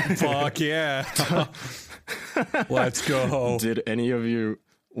 Fuck yeah. Let's go. Did any of you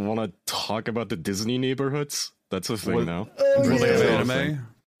want to talk about the Disney neighborhoods? That's a thing What- now. Will they have Yeah. anime?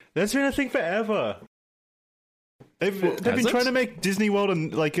 That's been a thing forever. They've Has been it? trying to make Disney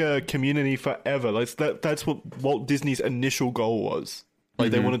World like a community forever. Like that's what Walt Disney's initial goal was.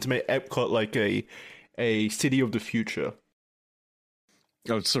 Like they wanted to make Epcot like a city of the future.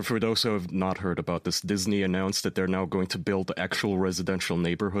 Oh, so for those who have not heard about this, Disney announced that they're now going to build actual residential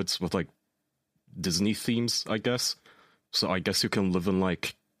neighborhoods with like Disney themes, I guess. So I guess you can live in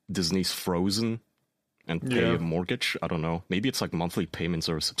like Disney's Frozen and pay Yeah. a mortgage. I don't know. Maybe it's like monthly payments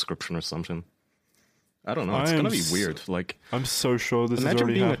or a subscription or something. I don't know. It's I am gonna be s- weird. Like, I'm so sure this has imagine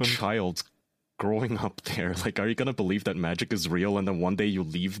already being happened. a child growing up there. Like, are you gonna believe that magic is real? And then one day you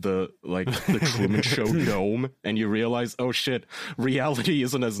leave the Truman Show dome and you realize, oh shit, reality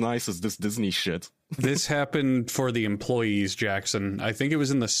isn't as nice as this Disney shit. This happened for the employees, Jackson. I think it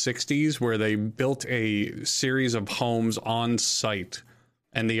was in the 60s where they built a series of homes on site.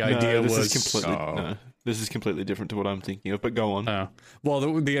 And the idea this was... is completely this is completely different to what I'm thinking of. But go on.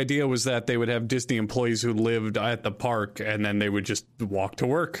 Well, the idea was that they would have Disney employees who lived at the park, and then they would just walk to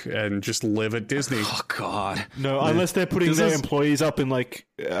work and just live at Disney. Oh god. No, unless they're putting This their is- employees up in like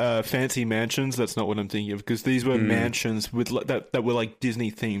fancy mansions. That's not what I'm thinking of, because these were mansions with that were like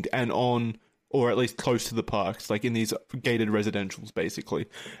Disney themed and on, or at least close to the parks, like in these gated residentials, basically.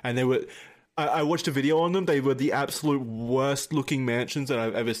 And they were. I watched a video on them. They were the absolute worst looking mansions that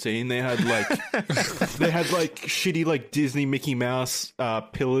I've ever seen. They had like shitty like Disney Mickey Mouse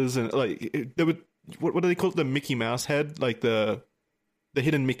pillars, and like they would what do they call it? The Mickey Mouse head, like the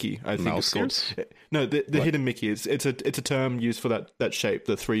hidden Mickey, I think Mouse it's called. No, the hidden Mickey. It's a term used for that shape,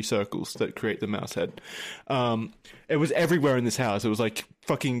 the three circles that create the mouse head. It was everywhere in this house. It was like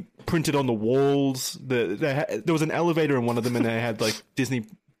fucking printed on the walls. There was an elevator in one of them, and they had like Disney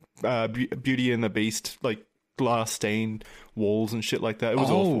Beauty and the Beast, like glass stained walls and shit like that. It was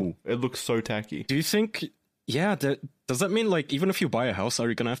awful. It looks so tacky. Do you think? Yeah, does that mean like even if you buy a house, are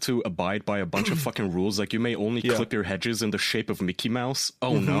you gonna have to abide by a bunch of fucking rules? Like you may only clip your hedges in the shape of Mickey Mouse.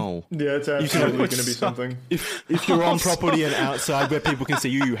 Oh no! Yeah, it's absolutely going to be something. If you're on property and outside where people can see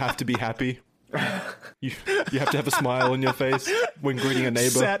you, you have to be happy. You have to have a smile on your face when greeting a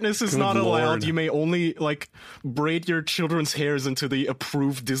neighbor. Sadness is not allowed. You may only like braid your children's hairs into the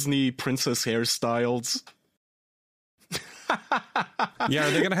approved Disney princess hairstyles. Yeah,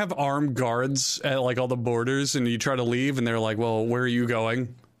 are they gonna have armed guards at like all the borders, and you try to leave, and they're like, "Well, where are you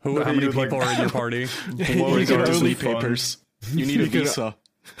going? How many people are in your party?" You get Disney papers. You need a visa.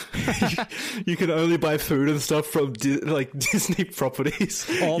 You can only buy food and stuff from Disney properties.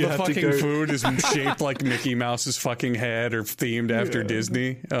 All the fucking food is shaped like Mickey Mouse's fucking head or themed after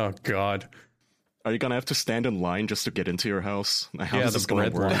Disney. Oh god. Are you gonna have to stand in line just to get into your house? How is this gonna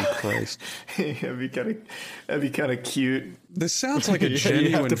bread work? line. Christ. That'd be kind of cute. This sounds like a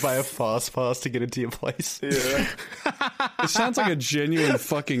genuine. You have to buy a fast pass to get into your place. Yeah. It sounds like a genuine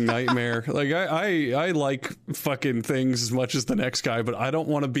fucking nightmare. Like I like fucking things as much as the next guy, but I don't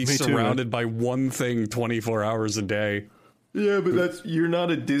want to be surrounded by one thing 24 hours a day. Yeah, but you're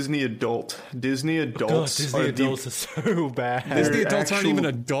not a Disney adult. Disney adults are so bad. Disney adults aren't even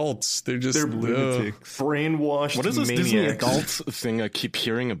adults. They're just lunatics. Brainwashed. What is this maniacs. Disney adults thing I keep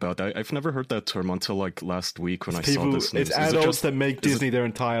hearing about? I've never heard that term until like last week when I saw this news. It's adults that make Disney their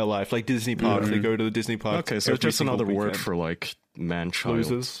entire life, like Disney parks. They go to the Disney park. Okay, so it's just another word for like man-child.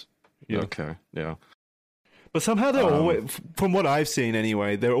 Losers. Yeah. Okay, yeah. But somehow they're always, from what I've seen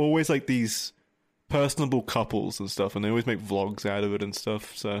anyway, they're always like these personable couples and stuff, and they always make vlogs out of it and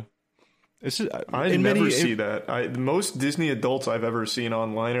stuff. So it's just I never see that. The most Disney adults I've ever seen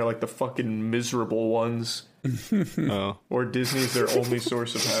online are like the fucking miserable ones. Or Disney's their only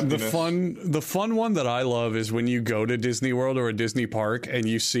source of happiness. The fun one that I love is when you go to Disney World or a Disney park and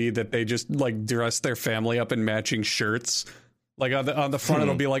you see that they just like dress their family up in matching shirts. Like on the front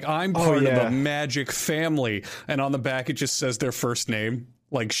it'll be like, I'm part of a magic family, and on the back it just says their first name.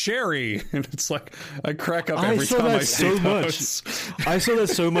 Like Sherry, and it's like I crack up every time I see those. I saw that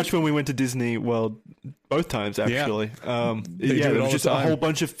so much when we went to Disney World, both times actually. It was just a whole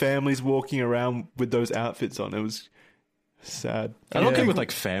bunch of families walking around with those outfits on. It was sad. I'm okay with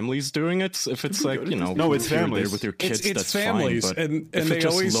like families doing it. If it's like no, it's families there with your kids. It's that's families, fine. But and if they it's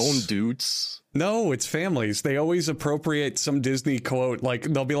just always lone dudes. No, it's families. They always appropriate some Disney quote. Like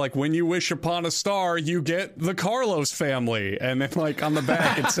they'll be like, "When you wish upon a star, you get the Carlos family," and then like on the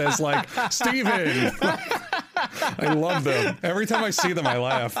back it says like Steven. I love them. Every time I see them, I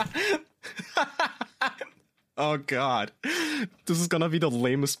laugh. Oh god, this is gonna be the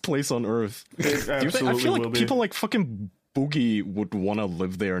lamest place on earth. I feel like people like fucking Boogie would want to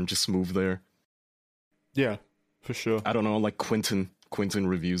live there and just move there. Yeah, for sure. I don't know, like Quentin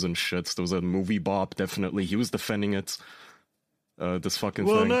reviews and shit. There was a movie Bob, definitely. He was defending it. This fucking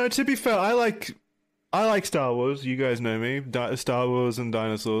thing. Well, no, to be fair, I like Star Wars. You guys know me. Star Wars and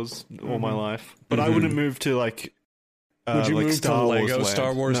dinosaurs all my life. But I wouldn't move to like would you like move Star to Wars Lego land.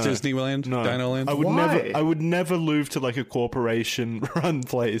 Star Wars Disneyland? No. Dinoland? I would never move to like a corporation run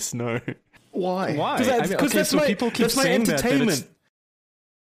place, no. Why? Because that's my entertainment.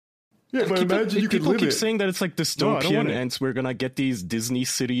 Yeah, but imagine people keep it. saying that it's like dystopian and we're gonna get these Disney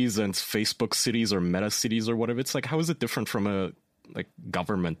cities and Facebook cities or meta cities or whatever. It's like, how is it different from a like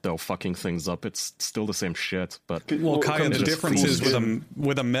government though fucking things up? It's still the same shit. But well, Kaya, the difference is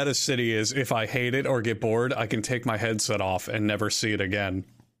with a meta city is if I hate it or get bored, I can take my headset off and never see it again.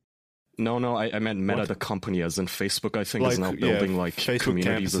 No, I meant Meta, the company, as in Facebook. I think is now building like Facebook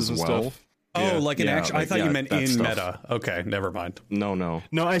communities as well. Stuff. Oh, like an actual. I thought you meant in stuff. Meta. Okay, never mind. No.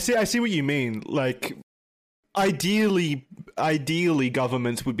 I see what you mean. Like, ideally,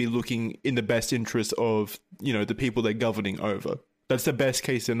 governments would be looking in the best interest of the people they're governing over. That's the best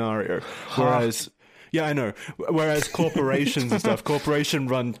case scenario. Whereas, yeah, I know. Whereas corporations and stuff,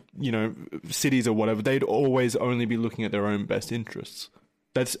 corporation-run, cities or whatever, they'd always only be looking at their own best interests.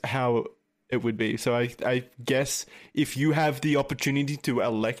 That's how it would be. So I guess if you have the opportunity to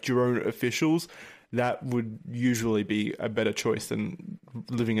elect your own officials, that would usually be a better choice than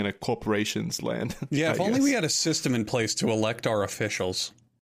living in a corporation's land. Yeah, if only we had a system in place to elect our officials.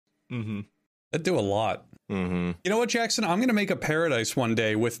 Mm-hmm. That'd do a lot. Mm-hmm. You know what, Jackson? I'm going to make a paradise one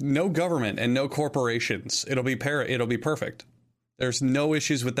day with no government and no corporations. It'll be perfect. There's no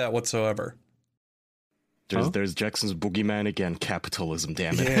issues with that whatsoever. There's Jackson's boogeyman again. Capitalism,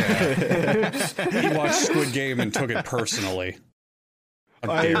 damn it. Yeah. He watched Squid Game and took it personally.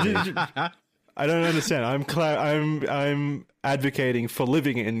 I I don't understand. I'm advocating for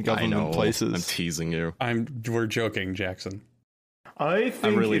living in government places. I'm teasing you. We're joking, Jackson. I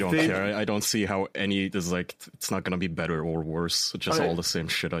really don't care. I don't see how there's like, it's not going to be better or worse. It's just all the same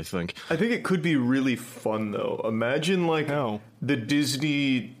shit, I think. I think it could be really fun, though. Imagine, like, the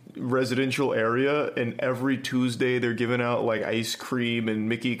Disney residential area, and every Tuesday they're giving out, like, ice cream, and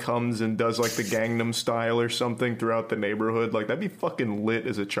Mickey comes and does, like, the Gangnam Style or something throughout the neighborhood. Like, that'd be fucking lit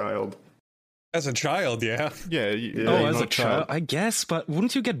as a child. As a child, yeah. Yeah. As a child, I guess, but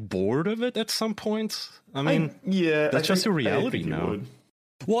wouldn't you get bored of it at some point? I mean, that's just a reality now.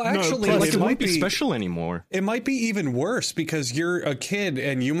 Well, actually, it won't be special anymore. It might be even worse because you're a kid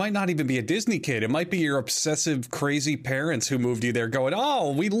and you might not even be a Disney kid. It might be your obsessive, crazy parents who moved you there going,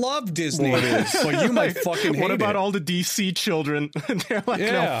 oh, we love Disney. But you might fucking hate it. What about all the DC children? They're like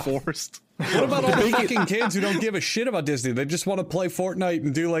now forced. What about all the fucking kids who don't give a shit about Disney? They just want to play Fortnite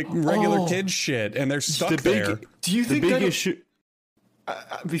and do like regular kid shit, and they're stuck there. Do you think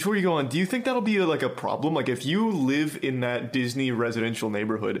before you go on, do you think that'll be like a problem? Like, if you live in that Disney residential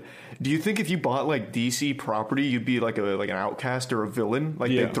neighborhood, do you think if you bought like DC property, you'd be like an outcast or a villain? Like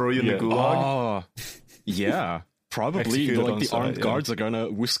they'd throw you in the gulag? Oh, yeah. Probably, like the armed guards are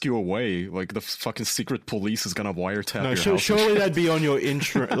gonna whisk you away. Like the fucking secret police is gonna wiretap your house. Surely that'd be on your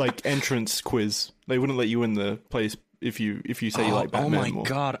entrance quiz. They wouldn't let you in the place if you say you like Batman. Oh my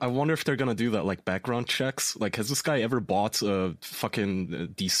god! I wonder if they're gonna do that, like background checks. Like, has this guy ever bought a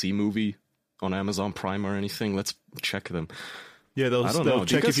fucking DC movie on Amazon Prime or anything? Let's check them. Yeah, they'll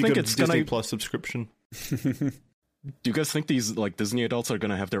check if you got a Disney Plus subscription. Do you guys think these like Disney adults are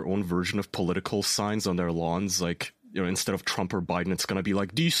gonna have their own version of political signs on their lawns? Like, you know, instead of Trump or Biden, it's gonna be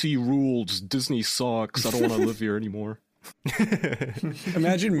like DC rules, Disney sucks, I don't want to live here anymore.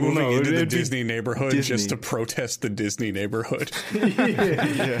 Imagine moving into the Disney neighborhood just to protest the Disney neighborhood.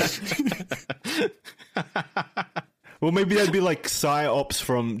 Well, maybe that'd be like psyops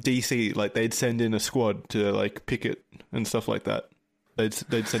from DC. Like they'd send in a squad to like picket and stuff like that. They'd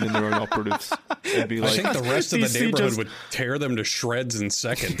send in their own operatives. They'd be like, I think the rest of the neighborhood would tear them to shreds in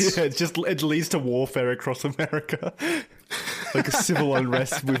seconds. Yeah, it leads to warfare across America, like a civil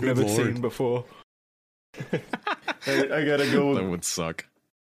unrest we've never seen before. I gotta go. That would suck.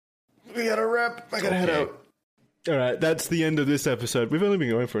 We gotta wrap. I gotta head out. All right, that's the end of this episode. We've only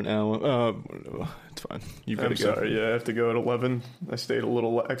been going for an hour. It's fine. You've got to go. Sorry. Yeah, I have to go at 11. I stayed a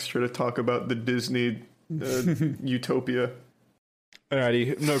little extra to talk about the Disney utopia.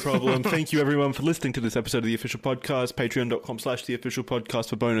 Alrighty, no problem. Thank you everyone for listening to this episode of The Official Podcast. Patreon.com/TheOfficialPodcast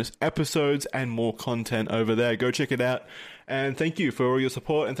for bonus episodes and more content over there. Go check it out. And thank you for all your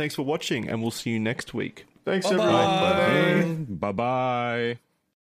support and thanks for watching. And we'll see you next week. Thanks everyone. Bye-bye.